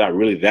 was I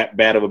really that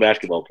bad of a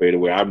basketball player to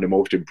where I'm the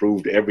most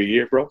improved every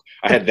year, bro?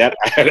 I had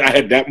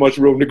that much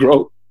room to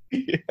grow.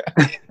 Yeah.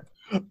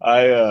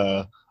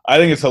 I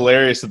think it's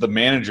hilarious that the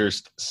manager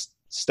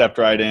stepped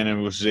right in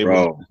and was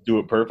able to do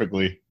it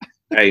perfectly.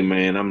 Hey,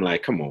 man, I'm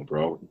like, come on,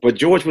 bro. But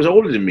George was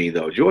older than me,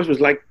 though. George was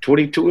like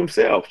 22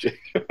 himself.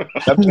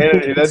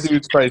 that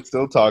dude's probably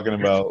still talking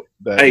about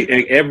that. Hey,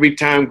 and every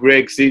time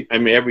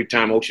every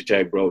time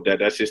Ocean bro,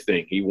 that's his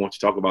thing. He wants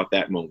to talk about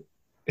that moment.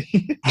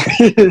 He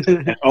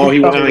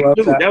was like,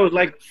 dude, that was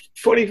like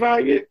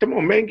 45 years. Come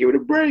on, man, give it a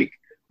break.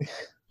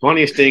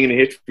 Funniest thing in the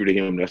history to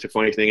him. That's the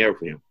funniest thing ever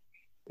for him.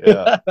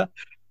 Yeah.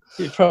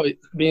 He probably,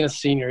 being a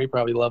senior, he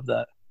probably loved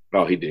that.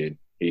 Oh, he did.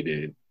 He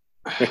did.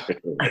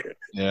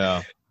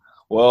 Yeah.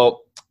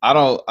 Well, I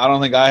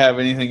don't think I have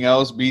anything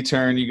else.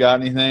 B-Turn, you got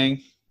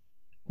anything?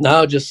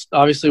 No, just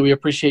obviously we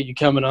appreciate you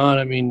coming on.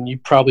 I mean, you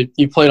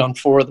played on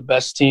 4 of the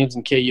best teams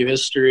in KU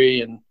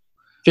history and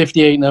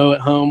 58-0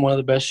 at home, one of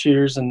the best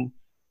shooters in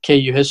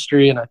KU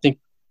history, and I think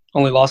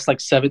only lost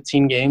like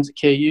 17 games at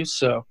KU.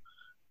 So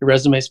your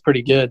resume is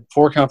pretty good.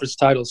 4 conference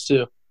titles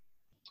too.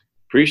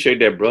 Appreciate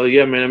that, brother.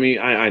 Yeah, man. I mean,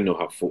 I know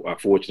how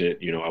fortunate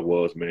I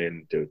was,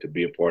 man, to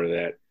be a part of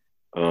that.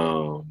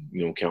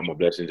 Count my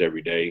blessings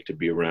every day to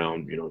be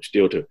around,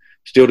 still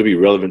to be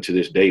relevant to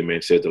this day,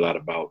 man, says a lot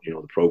about,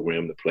 the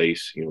program, the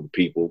place, the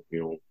people,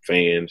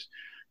 fans,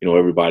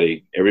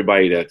 everybody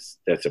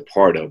that's a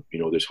part of,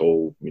 this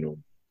whole,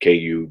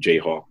 KU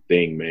Jayhawk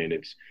thing, man.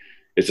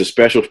 It's a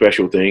special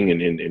thing.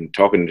 And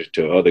talking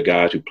to other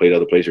guys who played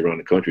other places around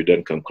the country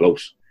doesn't come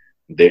close.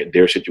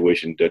 Their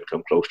situation doesn't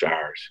come close to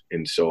ours.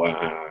 And so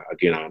I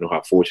know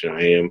how fortunate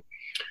I am.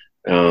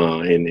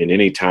 And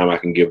any time I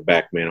can give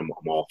back, man, I'm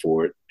all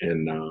for it.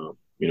 And,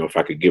 if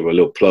I could give a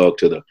little plug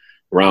to the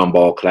Round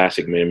Ball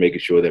Classic, man, making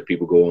sure that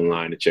people go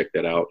online and check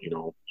that out,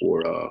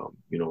 for,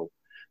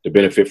 the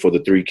benefit for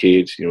the 3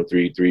 kids,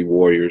 3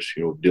 warriors,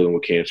 dealing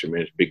with cancer,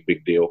 man, it's a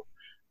big deal.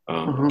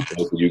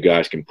 Hopefully you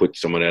guys can put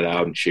some of that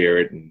out and share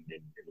it and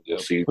we'll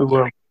see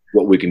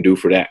what we can do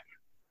for that.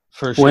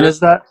 For sure. When is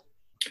that?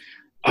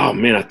 Oh,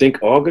 man, I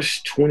think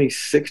August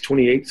 26,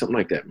 28, something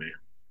like that, man.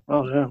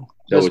 Oh, yeah.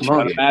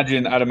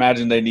 I'd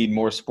imagine they need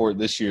more support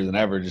this year than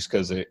ever, just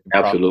because they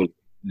absolutely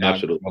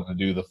able to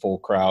do the full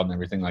crowd and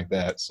everything like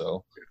that.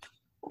 So,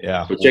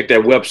 yeah. So check that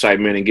website,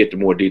 man, and get the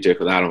more detail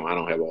because I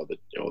don't have all the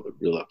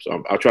real up.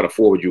 So I'll try to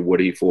forward you what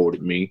he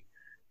forwarded me,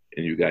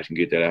 and you guys can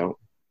get that out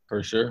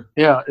for sure.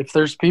 Yeah, if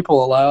there's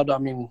people allowed, I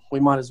mean, we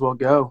might as well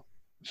go.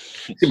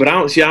 But I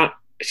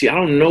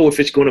don't know if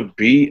it's going to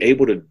be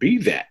able to be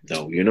that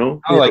though.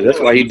 That's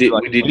why we did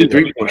the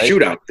 3-point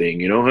shootout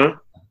thing. Huh?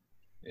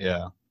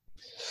 Yeah.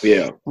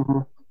 Yeah. Mm-hmm.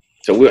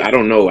 So I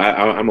don't know.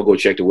 I'm gonna go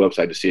check the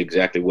website to see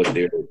exactly what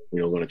they're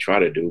going to try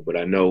to do. But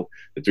I know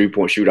the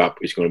 3-point shootout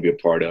is going to be a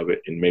part of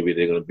it, and maybe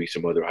they're going to be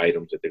some other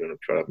items that they're going to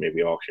try to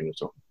maybe auction or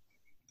something.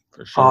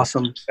 For sure.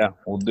 Awesome. Yeah,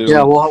 we'll do.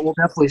 Yeah, we'll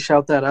definitely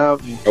shout that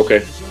out.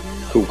 Okay.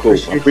 Cool.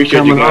 I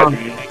appreciate you guys.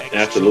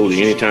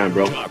 Absolutely. Anytime,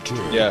 bro.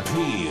 Yeah.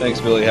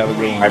 Thanks, Billy. Have a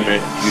good one. All right,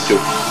 man. You too.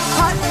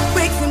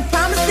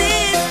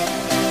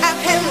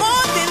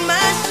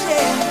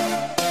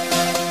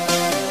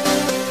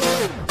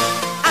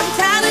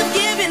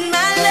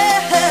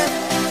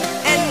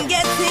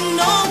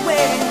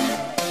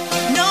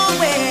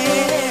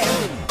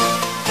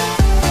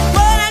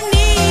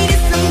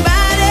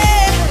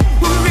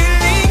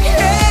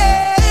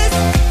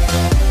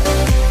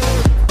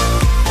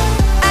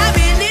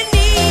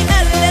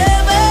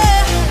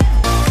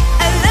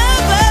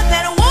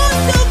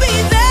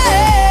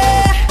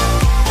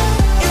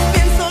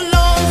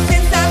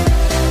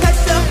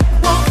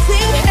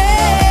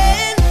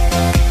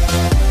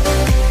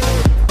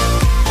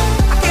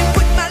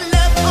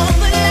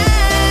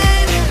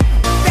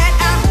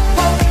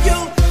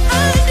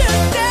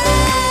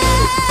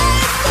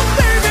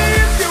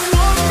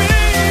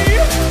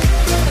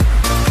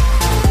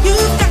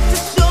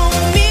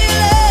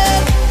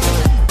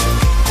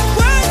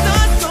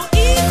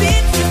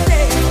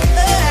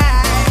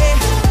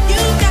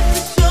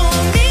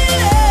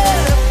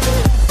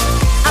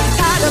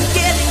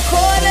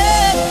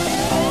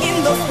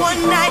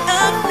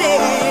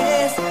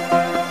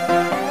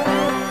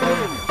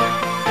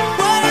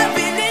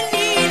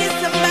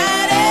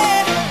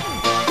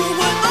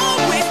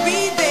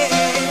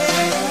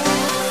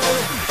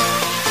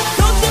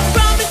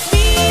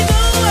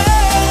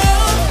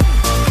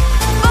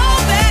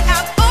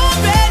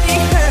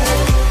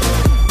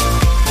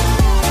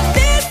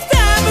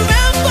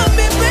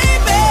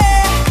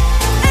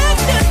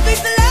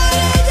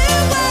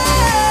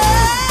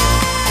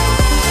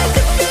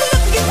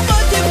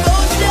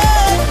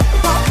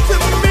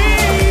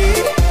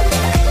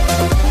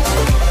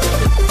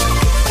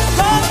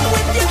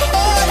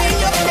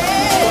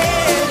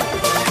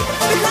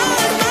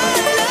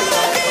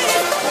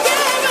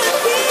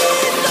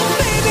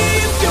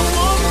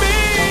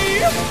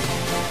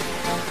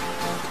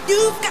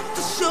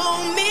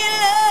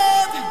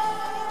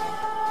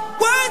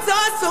 words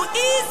are so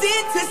easy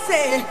to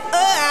say.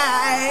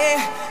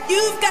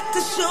 You've got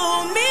to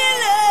show me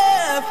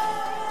love.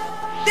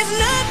 There's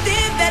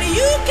nothing that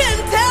you can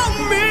tell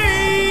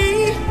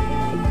me.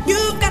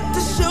 You've got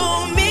to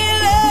show me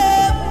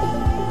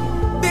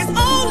love. There's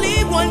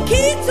only one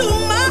key to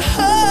my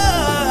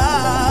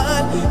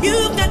heart.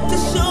 You've got to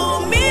show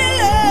me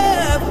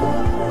love.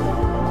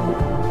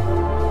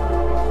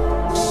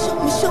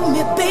 Show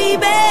me,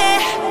 baby.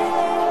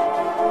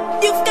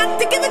 You've got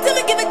to give it to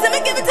me, give it to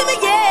me, give it to me,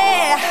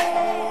 yeah.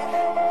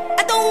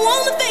 I don't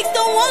want the fakes,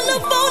 don't want the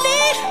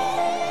phony.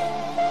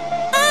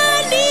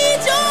 I need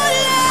your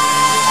love.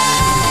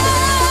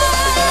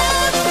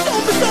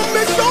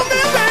 Show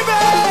me,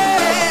 baby.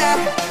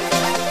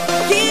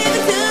 Give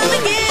it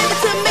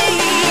to me.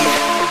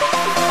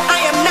 I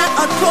am not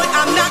a toy,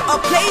 I'm not a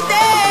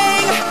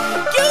plaything.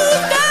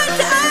 You've got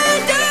to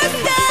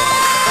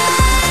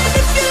understand.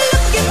 If you're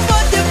looking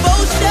for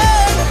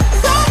devotion,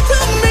 talk to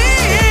me.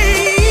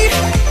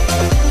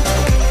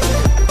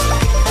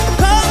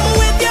 Come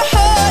with your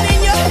heart in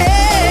your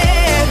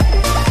head,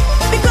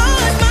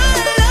 because my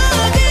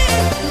love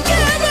is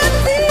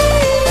guaranteed.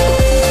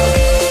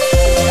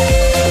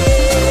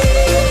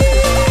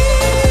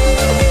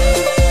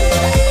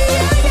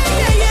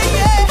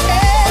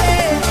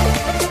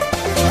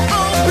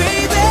 Oh,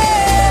 baby,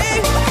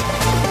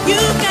 you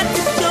got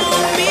to show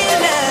me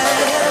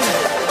love.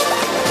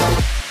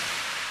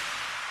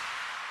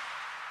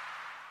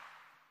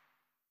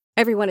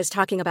 Everyone is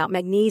talking about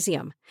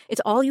magnesium.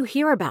 It's all you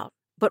hear about.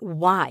 But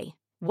why?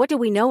 What do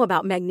we know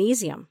about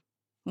magnesium?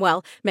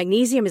 Well,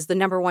 magnesium is the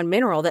number one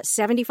mineral that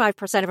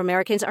 75% of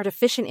Americans are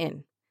deficient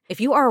in. If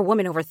you are a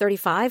woman over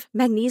 35,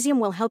 magnesium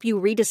will help you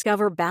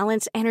rediscover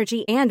balance,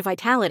 energy, and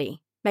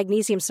vitality.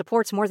 Magnesium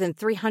supports more than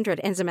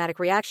 300 enzymatic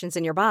reactions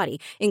in your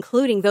body,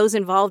 including those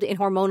involved in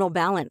hormonal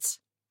balance.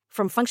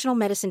 From functional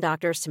medicine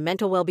doctors to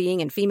mental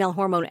well-being and female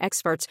hormone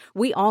experts,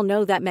 we all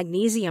know that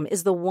magnesium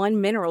is the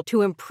one mineral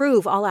to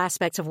improve all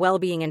aspects of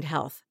well-being and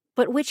health.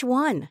 But which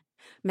one?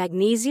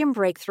 Magnesium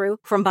Breakthrough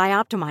from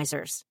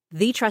Bioptimizers,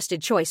 the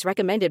trusted choice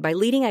recommended by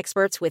leading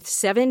experts with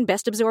 7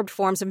 best-absorbed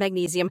forms of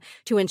magnesium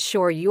to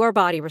ensure your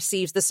body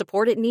receives the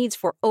support it needs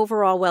for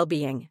overall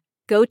well-being.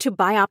 Go to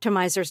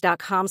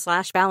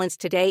bioptimizers.com/balance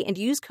today and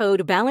use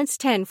code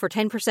BALANCE10 for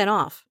 10%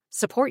 off.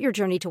 Support your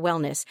journey to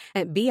wellness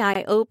at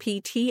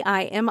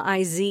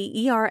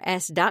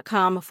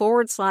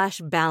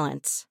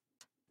bioptimizers.com/balance.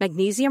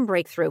 Magnesium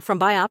Breakthrough from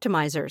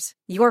Bioptimizers,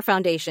 your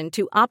foundation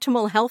to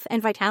optimal health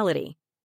and vitality.